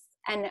 months,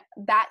 and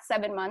that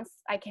 7 months,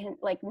 I can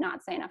like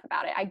not say enough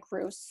about it. I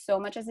grew so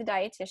much as a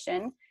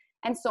dietitian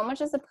and so much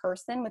as a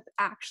person with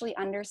actually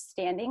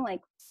understanding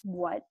like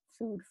what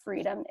food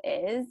freedom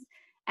is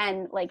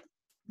and like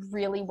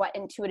really what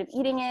intuitive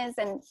eating is.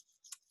 And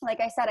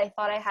like I said, I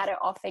thought I had it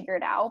all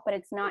figured out, but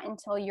it's not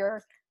until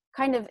you're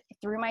kind of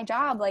through my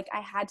job, like I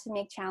had to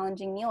make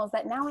challenging meals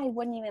that now I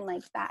wouldn't even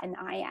like bat an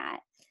eye at,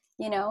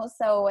 you know?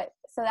 So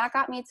that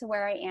got me to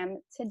where I am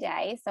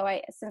today. So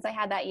since I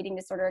had that eating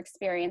disorder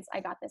experience, I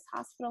got this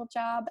hospital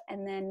job,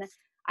 and then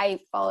I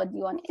followed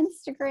you on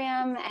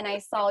Instagram and I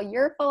saw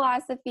your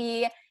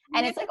philosophy,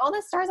 and it's like all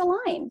the stars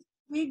aligned.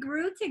 We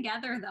grew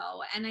together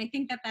though. And I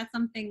think that that's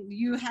something,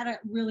 you had a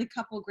really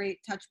couple great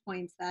touch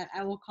points that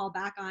I will call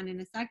back on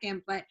in a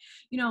second, but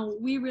you know,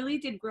 we really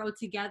did grow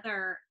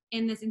together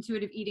in this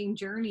intuitive eating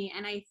journey.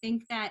 And I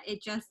think that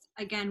it just,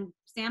 again,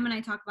 Sam and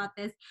I talk about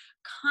this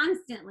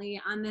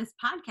constantly on this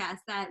podcast,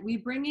 that we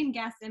bring in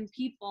guests and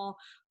people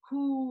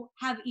who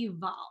have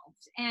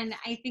evolved. And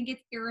I think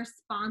it's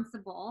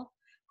irresponsible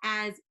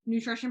as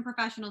nutrition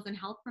professionals and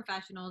health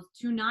professionals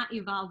to not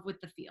evolve with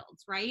the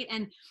fields, right?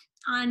 And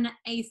on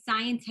a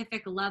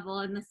scientific level,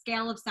 and the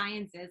scale of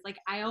sciences, like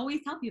I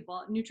always tell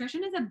people,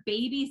 nutrition is a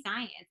baby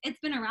science. It's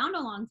been around a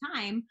long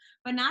time,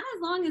 but not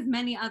as long as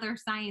many other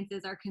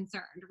sciences are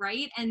concerned,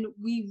 right? And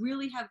we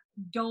really have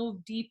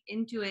dove deep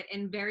into it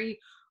in very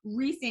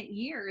recent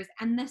years,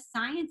 and the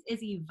science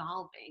is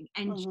evolving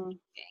and changing.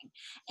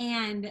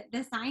 And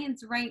the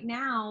science right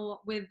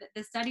now, with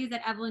the studies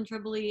that Evelyn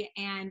Tribole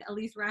and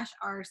Elise Resch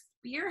are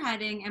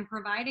spearheading and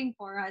providing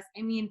for us,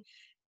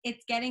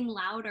 it's getting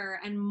louder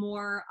and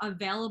more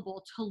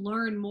available to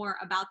learn more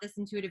about this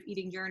intuitive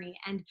eating journey.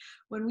 And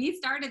when we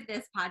started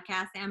this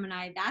podcast, Sam and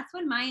I, that's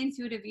when my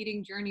intuitive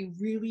eating journey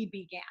really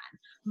began.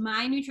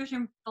 My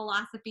nutrition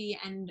philosophy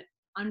and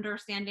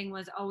understanding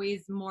was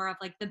always more of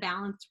like the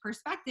balanced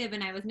perspective.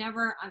 And I've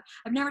never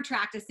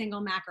tracked a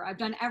single macro. I've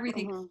done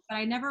everything, but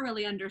I never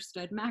really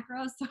understood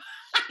macros. So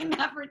I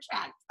never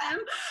tracked them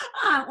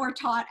or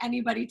taught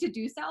anybody to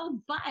do so.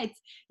 But,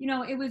 you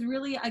know, it was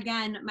really,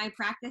 again, my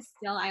practice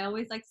still. I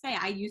always like to say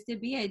I used to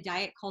be a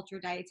diet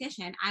culture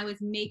dietitian. I was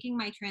making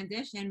my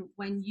transition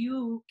when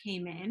you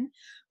came in,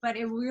 but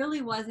it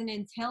really wasn't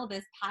until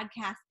this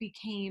podcast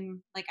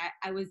became like,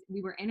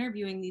 we were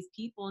interviewing these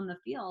people in the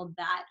field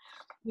that,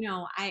 you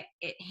know,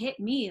 it hit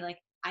me like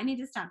I need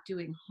to stop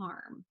doing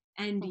harm.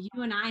 And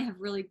you and I have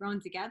really grown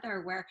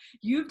together, where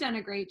you've done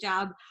a great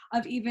job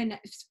of even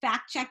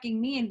fact checking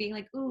me and being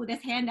like, ooh,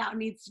 this handout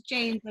needs to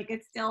change. Like,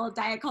 it's still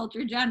diet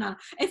culture Jenna.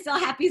 It's still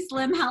happy,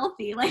 slim,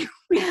 healthy. Like,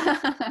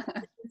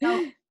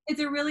 so it's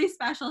a really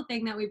special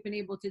thing that we've been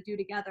able to do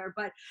together.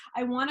 But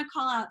I want to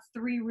call out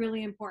 3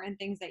 really important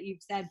things that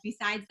you've said,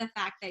 besides the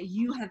fact that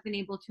you have been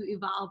able to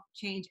evolve,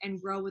 change,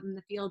 and grow within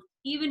the field.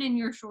 Even in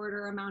your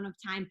shorter amount of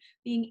time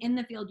being in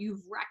the field,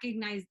 you've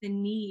recognized the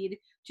need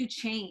to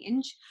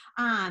change,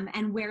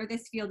 and where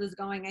this field is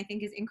going, I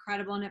think is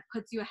incredible. And it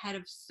puts you ahead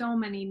of so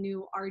many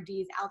new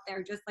RDs out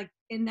there, just like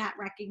in that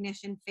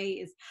recognition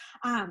phase.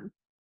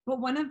 But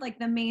one of like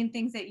the main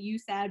things that you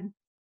said,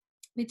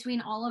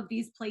 between all of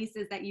these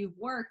places that you've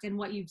worked and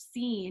what you've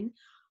seen,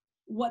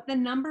 what the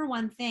number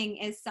one thing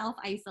is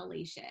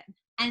self-isolation.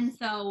 And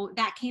so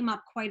that came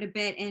up quite a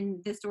bit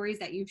in the stories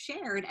that you've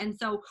shared. And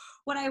so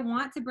what I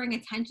want to bring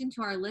attention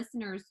to our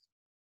listeners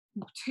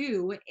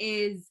to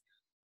is,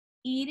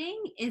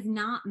 eating is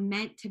not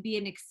meant to be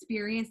an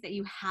experience that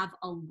you have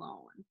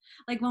alone.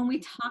 Like when we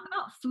talk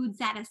about food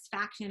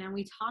satisfaction and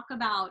we talk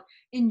about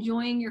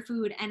enjoying your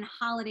food and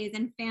holidays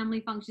and family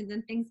functions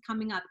and things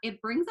coming up,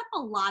 it brings up a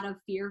lot of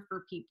fear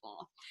for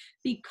people,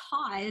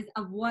 because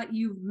of what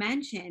you've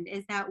mentioned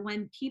is that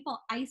when people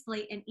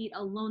isolate and eat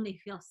alone,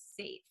 they feel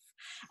safe.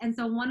 And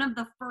so one of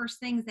the first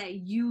things that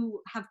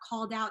you have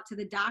called out to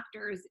the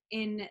doctors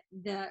in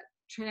the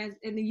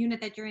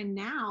unit that you're in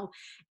now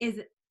is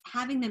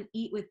having them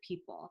eat with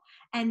people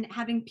and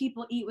having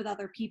people eat with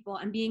other people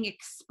and being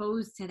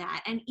exposed to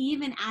that. And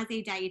even as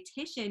a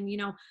dietitian, you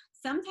know,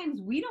 sometimes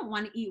we don't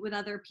want to eat with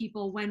other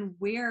people when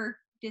we're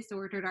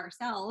disordered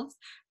ourselves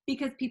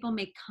because people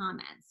make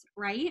comments,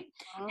 right?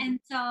 And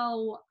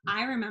so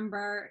I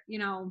remember, you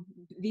know,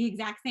 the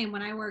exact same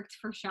when I worked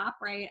for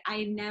ShopRite.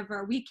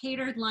 We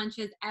catered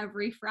lunches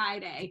every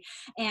Friday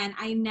and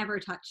I never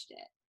touched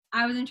it.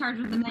 I was in charge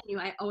of the menu.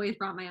 I always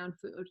brought my own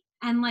food.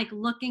 And like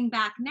looking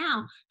back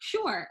now,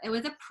 sure, it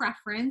was a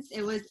preference.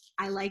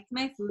 I liked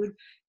my food.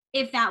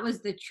 If that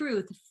was the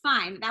truth,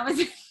 fine. That was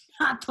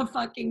not the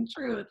fucking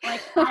truth. Like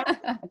I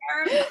was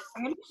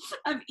terrified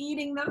of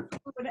eating the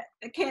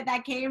food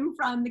that came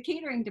from the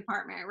catering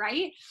department,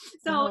 right?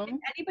 So if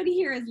anybody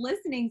here is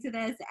listening to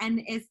this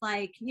and is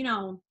like, you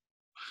know,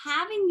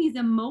 having these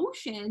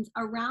emotions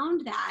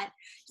around that,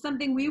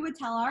 something we would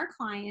tell our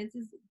clients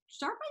is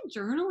start by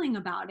journaling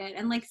about it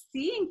and like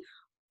seeing,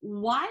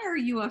 why are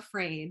you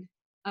afraid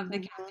of the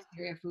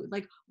cafeteria food?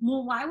 Like,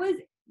 well, why was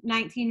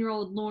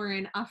 19-year-old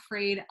Lauren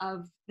afraid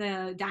of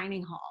the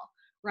dining hall,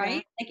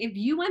 right? Yeah. Like if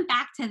you went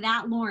back to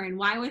that Lauren,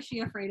 why was she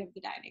afraid of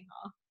the dining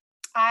hall?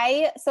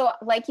 So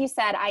like you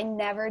said, I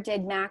never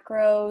did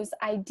macros.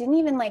 I didn't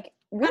even like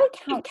really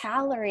count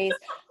calories.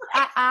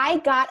 I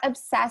got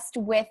obsessed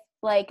with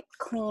like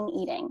clean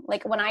eating.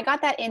 Like when I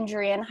got that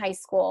injury in high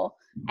school,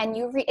 and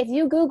if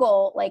you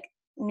Google like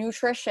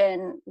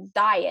nutrition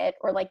diet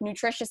or like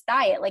nutritious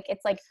diet, like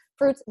it's like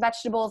fruits,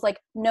 vegetables, like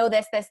no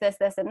this,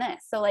 and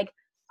this. So like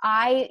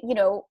I, you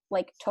know,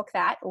 like took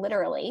that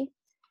literally.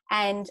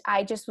 And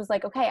I just was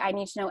like, okay, I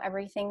need to know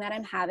everything that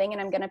I'm having,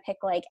 and I'm going to pick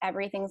like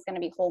everything's going to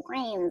be whole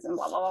grains and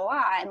blah, blah, blah,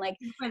 blah. And like,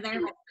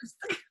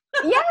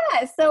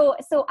 yeah. So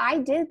I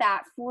did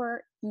that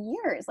for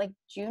years, like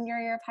junior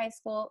year of high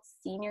school,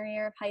 senior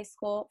year of high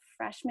school,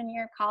 freshman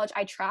year of college.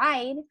 I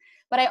tried,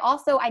 but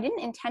I didn't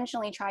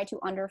intentionally try to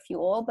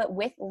underfuel, but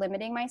with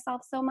limiting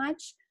myself so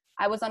much,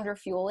 I was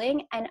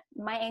underfueling, and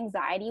my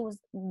anxiety was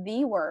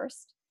the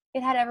worst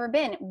it had ever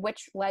been,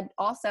 which led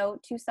also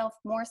to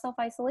more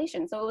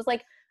self-isolation. So it was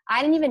like,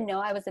 I didn't even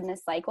know I was in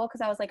this cycle because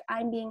I was like,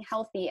 I'm being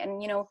healthy.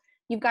 And, you know,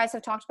 you guys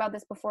have talked about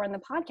this before in the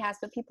podcast,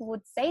 but people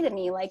would say to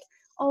me like,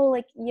 oh,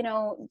 like, you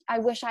know, I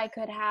wish I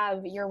could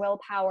have your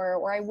willpower,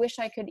 or I wish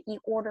I could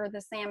order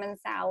the salmon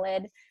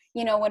salad,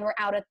 you know, when we're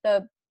out at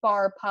the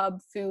bar, pub,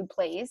 food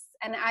place.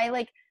 And I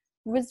like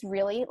was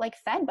really like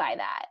fed by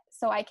that.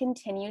 So I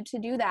continued to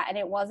do that. And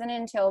it wasn't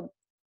until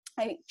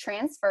I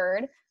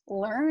transferred,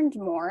 learned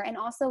more, and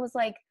also was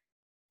like,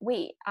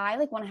 wait, I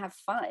like want to have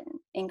fun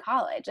in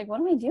college. Like,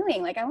 what am I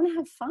doing? Like, I want to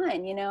have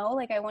fun, you know,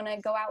 like I want to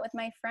go out with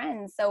my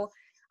friends. So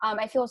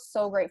I feel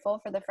so grateful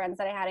for the friends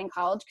that I had in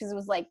college, because it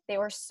was like, they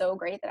were so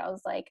great that I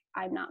was like,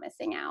 I'm not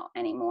missing out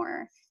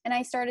anymore. And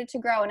I started to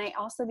grow. And I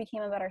also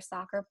became a better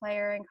soccer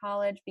player in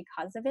college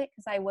because of it,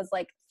 because I was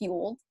like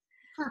fueled.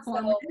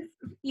 Performance,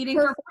 eating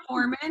for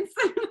performance.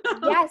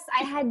 Yes,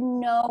 I had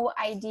no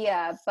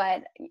idea,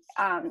 but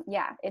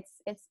yeah,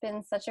 it's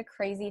been such a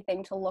crazy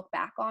thing to look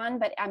back on,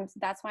 but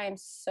that's why I'm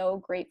so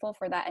grateful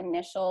for that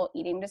initial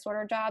eating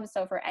disorder job.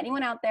 So for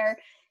anyone out there,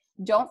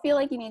 don't feel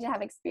like you need to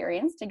have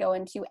experience to go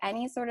into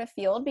any sort of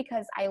field,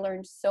 because I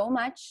learned so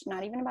much,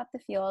 not even about the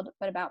field,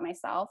 but about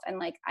myself. And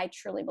like, I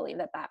truly believe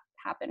that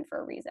happened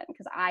for a reason,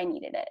 because I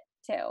needed it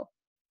too.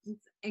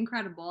 It's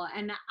incredible.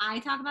 And I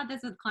talk about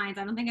this with clients.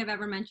 I don't think I've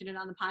ever mentioned it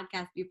on the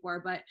podcast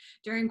before, but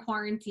during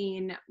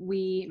quarantine,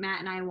 Matt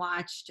and I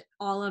watched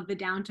all of the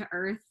Down to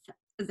Earth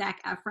Zac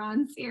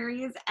Efron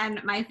series.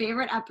 And my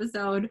favorite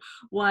episode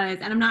was,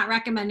 and I'm not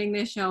recommending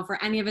this show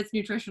for any of its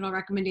nutritional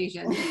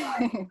recommendations,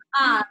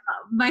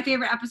 my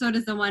favorite episode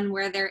is the one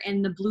where they're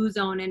in the blue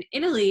zone in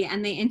Italy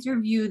and they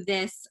interview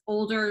this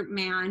older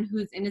man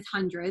who's in his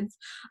hundreds.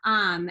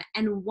 And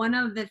one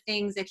of the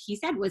things that he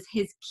said was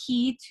his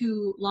key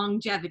to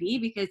longevity,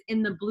 because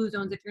in the blue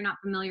zones, if you're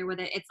not familiar with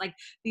it, it's like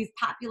these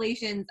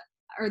populations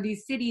or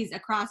these cities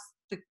across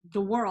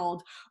the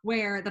world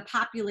where the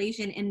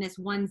population in this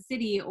one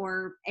city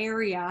or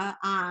area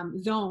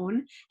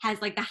zone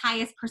has like the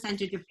highest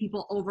percentage of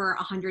people over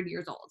 100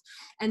 years old.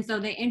 And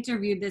so they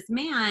interviewed this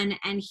man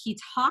and he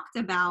talked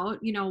about,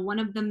 you know, one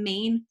of the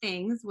main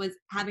things was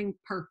having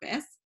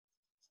purpose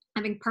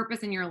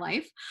in your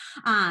life,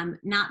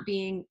 not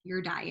being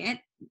your diet.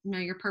 You know,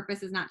 your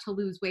purpose is not to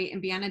lose weight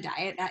and be on a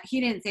diet. That he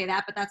didn't say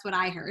that, but that's what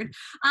I heard.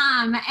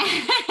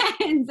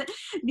 And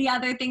the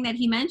other thing that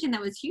he mentioned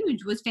that was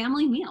huge was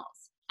family meals.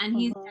 And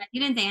he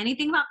didn't say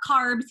anything about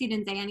carbs. He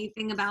didn't say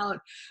anything about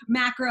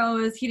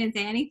macros. He didn't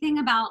say anything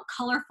about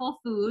colorful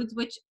foods,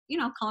 which, you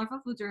know, colorful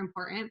foods are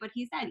important. But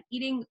he said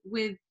eating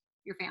with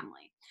your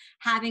family,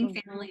 having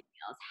family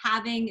meals,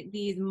 having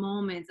these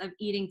moments of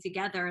eating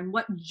together, and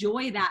what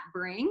joy that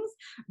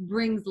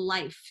brings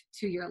life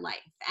to your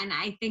life. And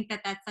I think that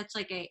that's such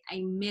like a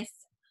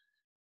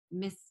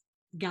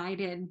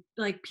misguided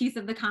like piece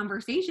of the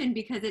conversation,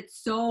 because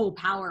it's so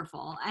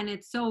powerful and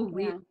it's so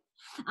real.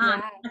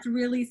 That's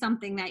really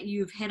something that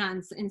you've hit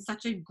on in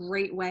such a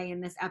great way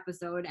in this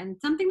episode, and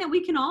something that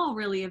we can all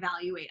really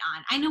evaluate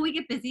on. I know we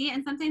get busy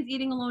and sometimes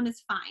eating alone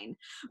is fine,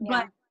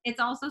 but it's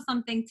also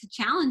something to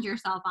challenge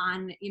yourself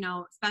on, you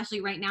know,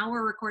 especially right now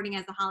we're recording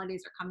as the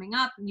holidays are coming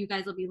up, and you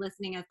guys will be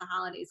listening as the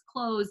holidays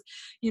close.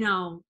 You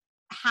know,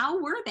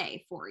 how were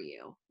they for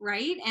you,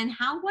 right? And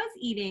how was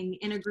eating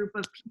in a group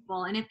of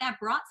people? And if that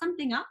brought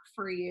something up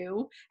for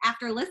you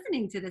after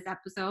listening to this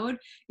episode,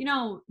 you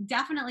know,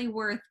 definitely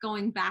worth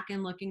going back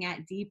and looking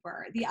at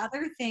deeper. The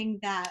other thing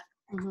that,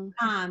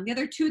 the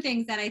other two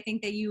things that I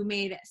think that you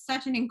made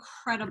such an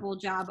incredible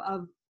job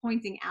of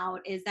pointing out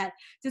is that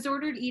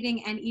disordered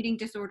eating and eating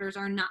disorders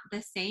are not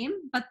the same,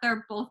 but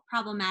they're both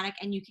problematic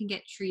and you can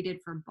get treated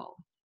for both.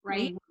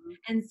 Right.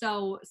 And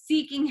so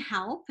seeking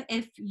help,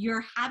 if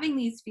you're having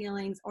these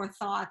feelings or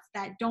thoughts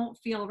that don't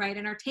feel right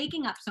and are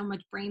taking up so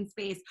much brain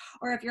space,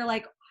 or if you're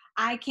like,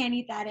 I can't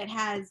eat that, it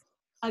has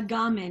a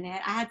gum in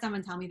it. I had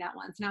someone tell me that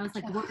once and I was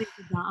like, what is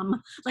the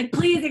gum? Like,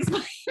 please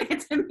explain it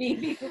to me,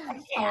 because I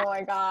can't. Oh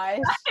my gosh.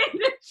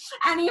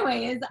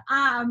 Anyways,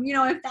 you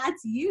know, if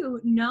that's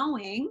you,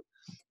 knowing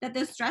that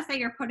the stress that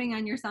you're putting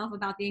on yourself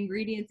about the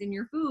ingredients in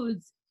your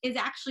foods is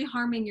actually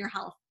harming your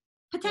health,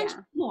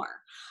 potentially more.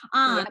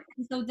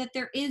 So that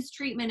there is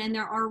treatment and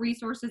there are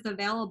resources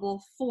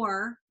available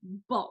for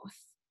both.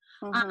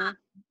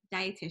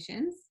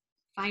 Dietitians,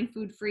 Find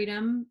Food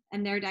Freedom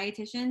and their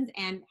dietitians,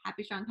 and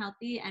Happy Strong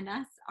Healthy and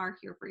us are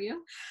here for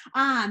you.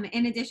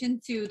 In addition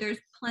to, there's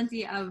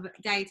plenty of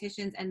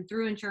dietitians and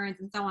through insurance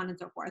and so on and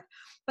so forth.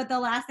 But the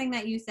last thing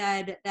that you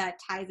said that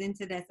ties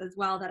into this as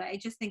well, that I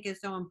just think is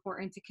so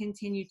important to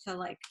continue to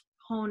like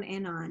hone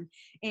in on,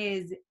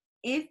 is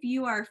if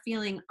you are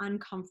feeling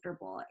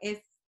uncomfortable, if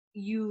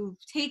you've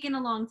taken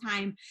a long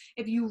time,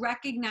 if you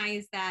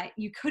recognize that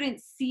you couldn't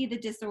see the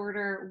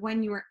disorder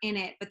when you were in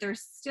it, but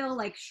there's still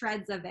like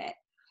shreds of it,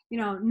 you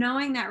know,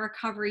 knowing that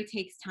recovery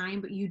takes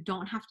time, but you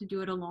don't have to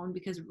do it alone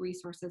because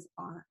resources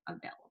are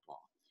available.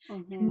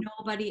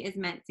 Nobody is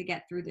meant to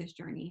get through this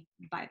journey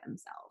by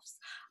themselves.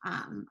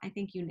 I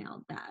think you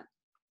nailed that.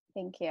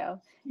 Thank you.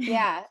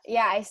 Yeah.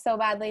 I so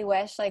badly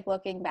wish, like,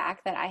 looking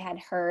back, that I had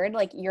heard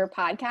like your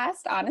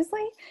podcast,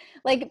 honestly,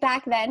 like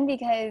back then,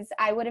 because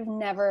I would have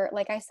never,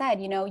 like I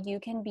said, you know, you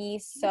can be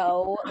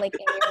so like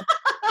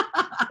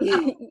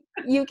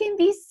you can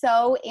be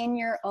so in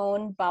your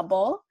own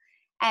bubble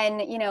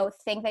and, you know,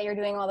 think that you're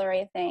doing all the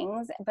right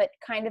things, but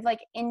kind of like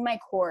in my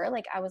core,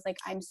 like I was like,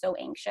 I'm so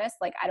anxious.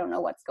 Like, I don't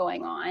know what's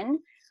going on.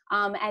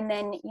 And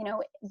then, you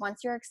know, once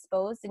you're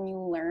exposed and you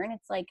learn,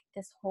 it's like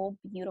this whole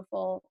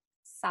beautiful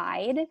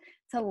side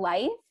to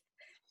life.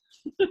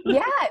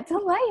 To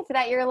life,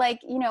 that you're like,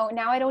 you know,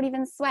 now I don't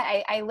even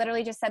sweat. I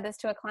literally just said this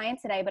to a client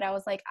today, but I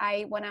was like,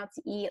 I went out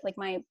to eat, like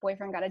my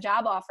boyfriend got a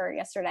job offer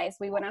yesterday, so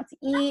we went out to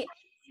eat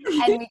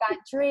and we got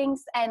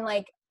drinks, and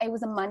like it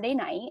was a Monday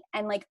night,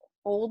 and like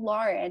old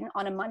Lauren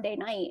on a Monday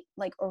night,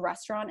 like a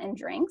restaurant and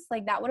drinks,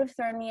 like that would have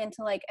thrown me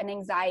into like an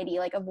anxiety,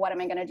 like of what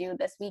am I going to do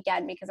this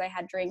weekend, because I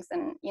had drinks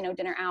and, you know,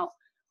 dinner out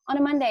on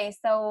a Monday.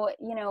 So,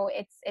 you know,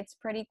 it's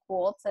pretty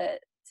cool to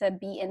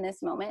be in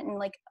this moment. And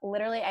like,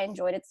 literally, I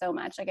enjoyed it so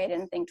much. Like, I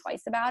didn't think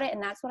twice about it.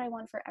 And that's what I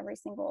want for every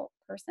single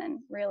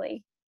person,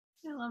 really.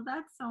 I love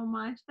that so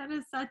much. That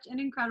is such an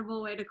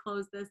incredible way to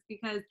close this,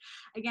 because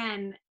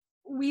again,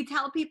 we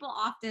tell people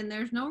often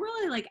there's no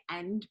really like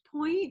end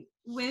point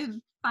with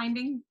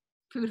finding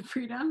Food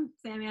Freedom.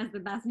 Sammy has the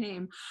best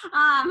name.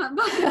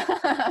 But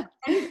at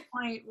any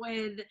point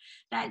with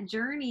that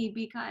journey,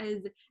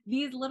 because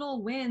these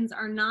little wins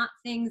are not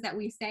things that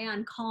we say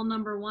on call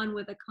number one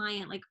with a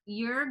client. Like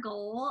your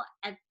goal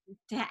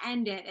to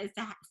end it is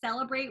to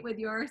celebrate with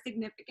your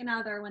significant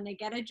other when they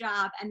get a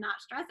job and not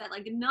stress it.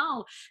 Like,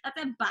 no,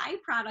 that's a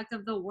byproduct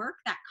of the work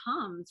that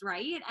comes,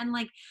 right? And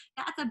like,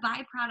 that's a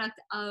byproduct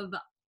of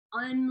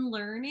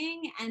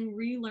unlearning and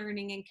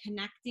relearning and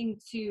connecting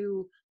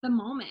to the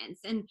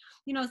moments. And,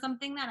 you know,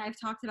 something that I've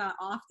talked about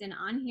often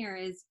on here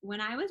is when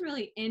I was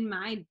really in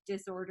my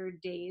disordered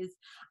days,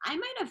 I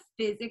might have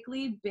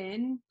physically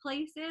been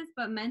places,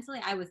 but mentally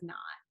I was not.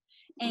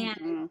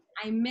 And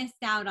I missed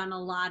out on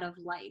a lot of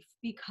life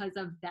because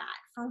of that.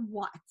 For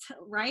what?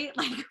 Right?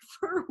 Like,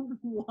 for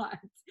what?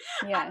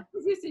 Yeah. I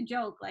always used to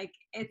joke, like,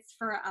 it's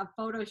for a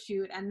photo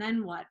shoot and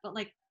then what? But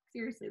like,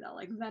 seriously though,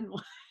 like, then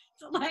what?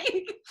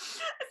 Like,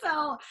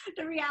 so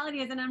the reality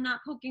is, and I'm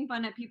not poking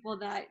fun at people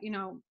that, you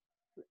know,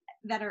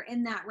 that are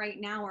in that right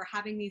now or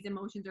having these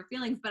emotions or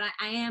feelings, but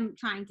I am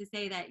trying to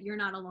say that you're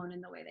not alone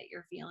in the way that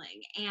you're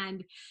feeling.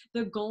 And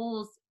the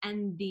goals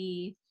and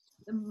the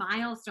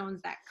milestones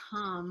that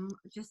come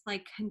just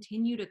like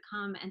continue to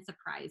come and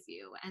surprise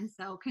you. And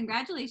so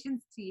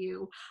congratulations to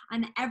you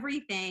on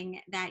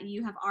everything that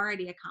you have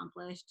already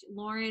accomplished.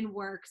 Lauren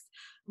works,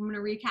 I'm going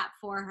to recap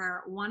for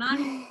her,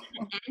 one-on-one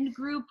and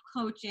group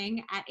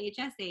coaching at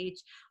HSH,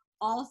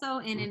 also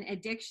in an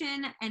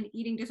addiction and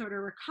eating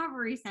disorder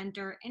recovery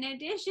center, in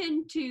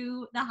addition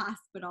to the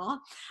hospital.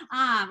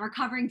 We're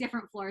covering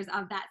different floors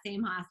of that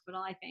same hospital,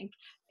 I think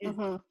is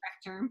the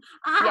correct term.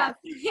 Yes.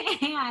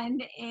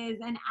 And is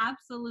an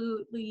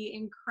absolutely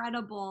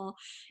incredible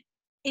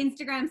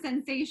Instagram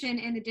sensation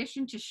in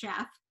addition to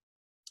chef,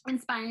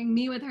 inspiring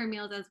me with her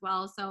meals as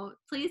well. So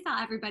please tell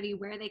everybody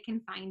where they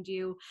can find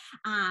you,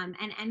 and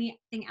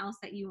anything else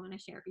that you want to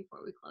share before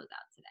we close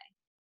out today.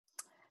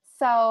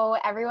 So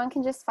everyone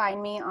can just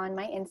find me on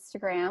my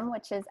Instagram,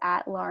 which is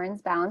at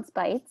Lauren's Balanced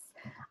Bites.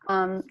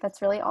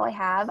 That's really all I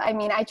have. I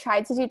mean, I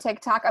tried to do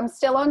TikTok. I'm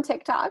still on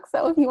TikTok.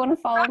 So if you want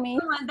to follow me,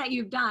 the one that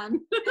you've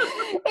done.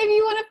 if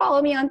you want to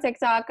follow me on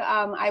TikTok,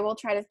 I will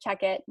try to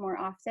check it more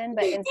often,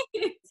 but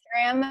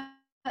Instagram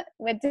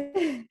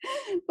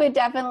would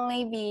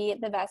definitely be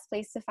the best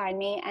place to find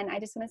me. And I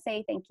just want to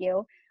say thank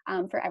you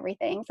for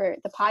everything, for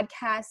the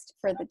podcast,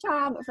 for the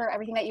job, for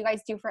everything that you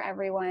guys do for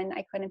everyone.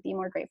 I couldn't be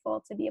more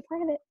grateful to be a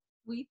part of it.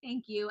 We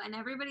thank you. And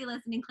everybody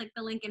listening, click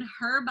the link in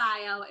her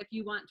bio if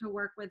you want to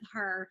work with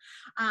her,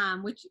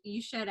 which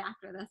you should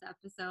after this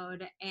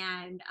episode,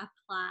 and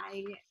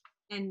apply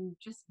and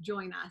just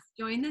join us.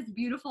 Join this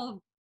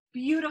beautiful,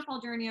 beautiful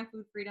journey of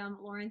food freedom.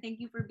 Lauren, thank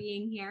you for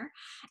being here.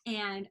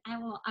 And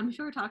I'm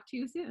sure, talk to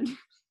you soon.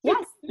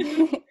 Yes.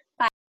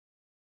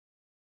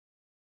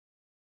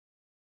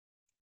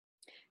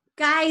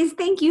 Guys,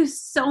 thank you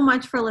so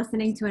much for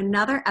listening to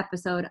another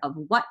episode of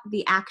What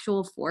the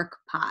Actual Fork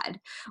Pod.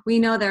 We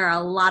know there are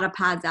a lot of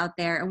pods out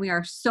there, and we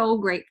are so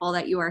grateful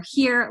that you are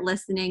here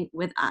listening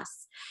with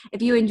us.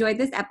 If you enjoyed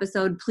this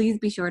episode, please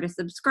be sure to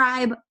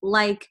subscribe,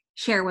 like,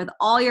 share with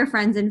all your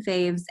friends and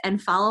faves, and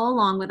follow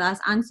along with us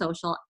on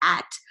social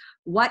at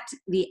What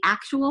the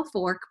Actual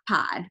Fork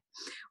Pod.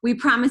 We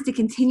promise to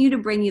continue to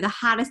bring you the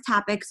hottest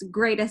topics,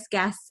 greatest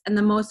guests, and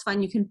the most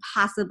fun you can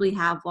possibly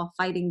have while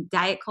fighting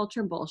diet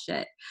culture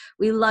bullshit.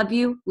 We love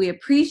you, we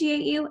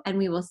appreciate you, and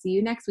we will see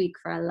you next week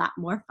for a lot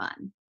more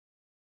fun.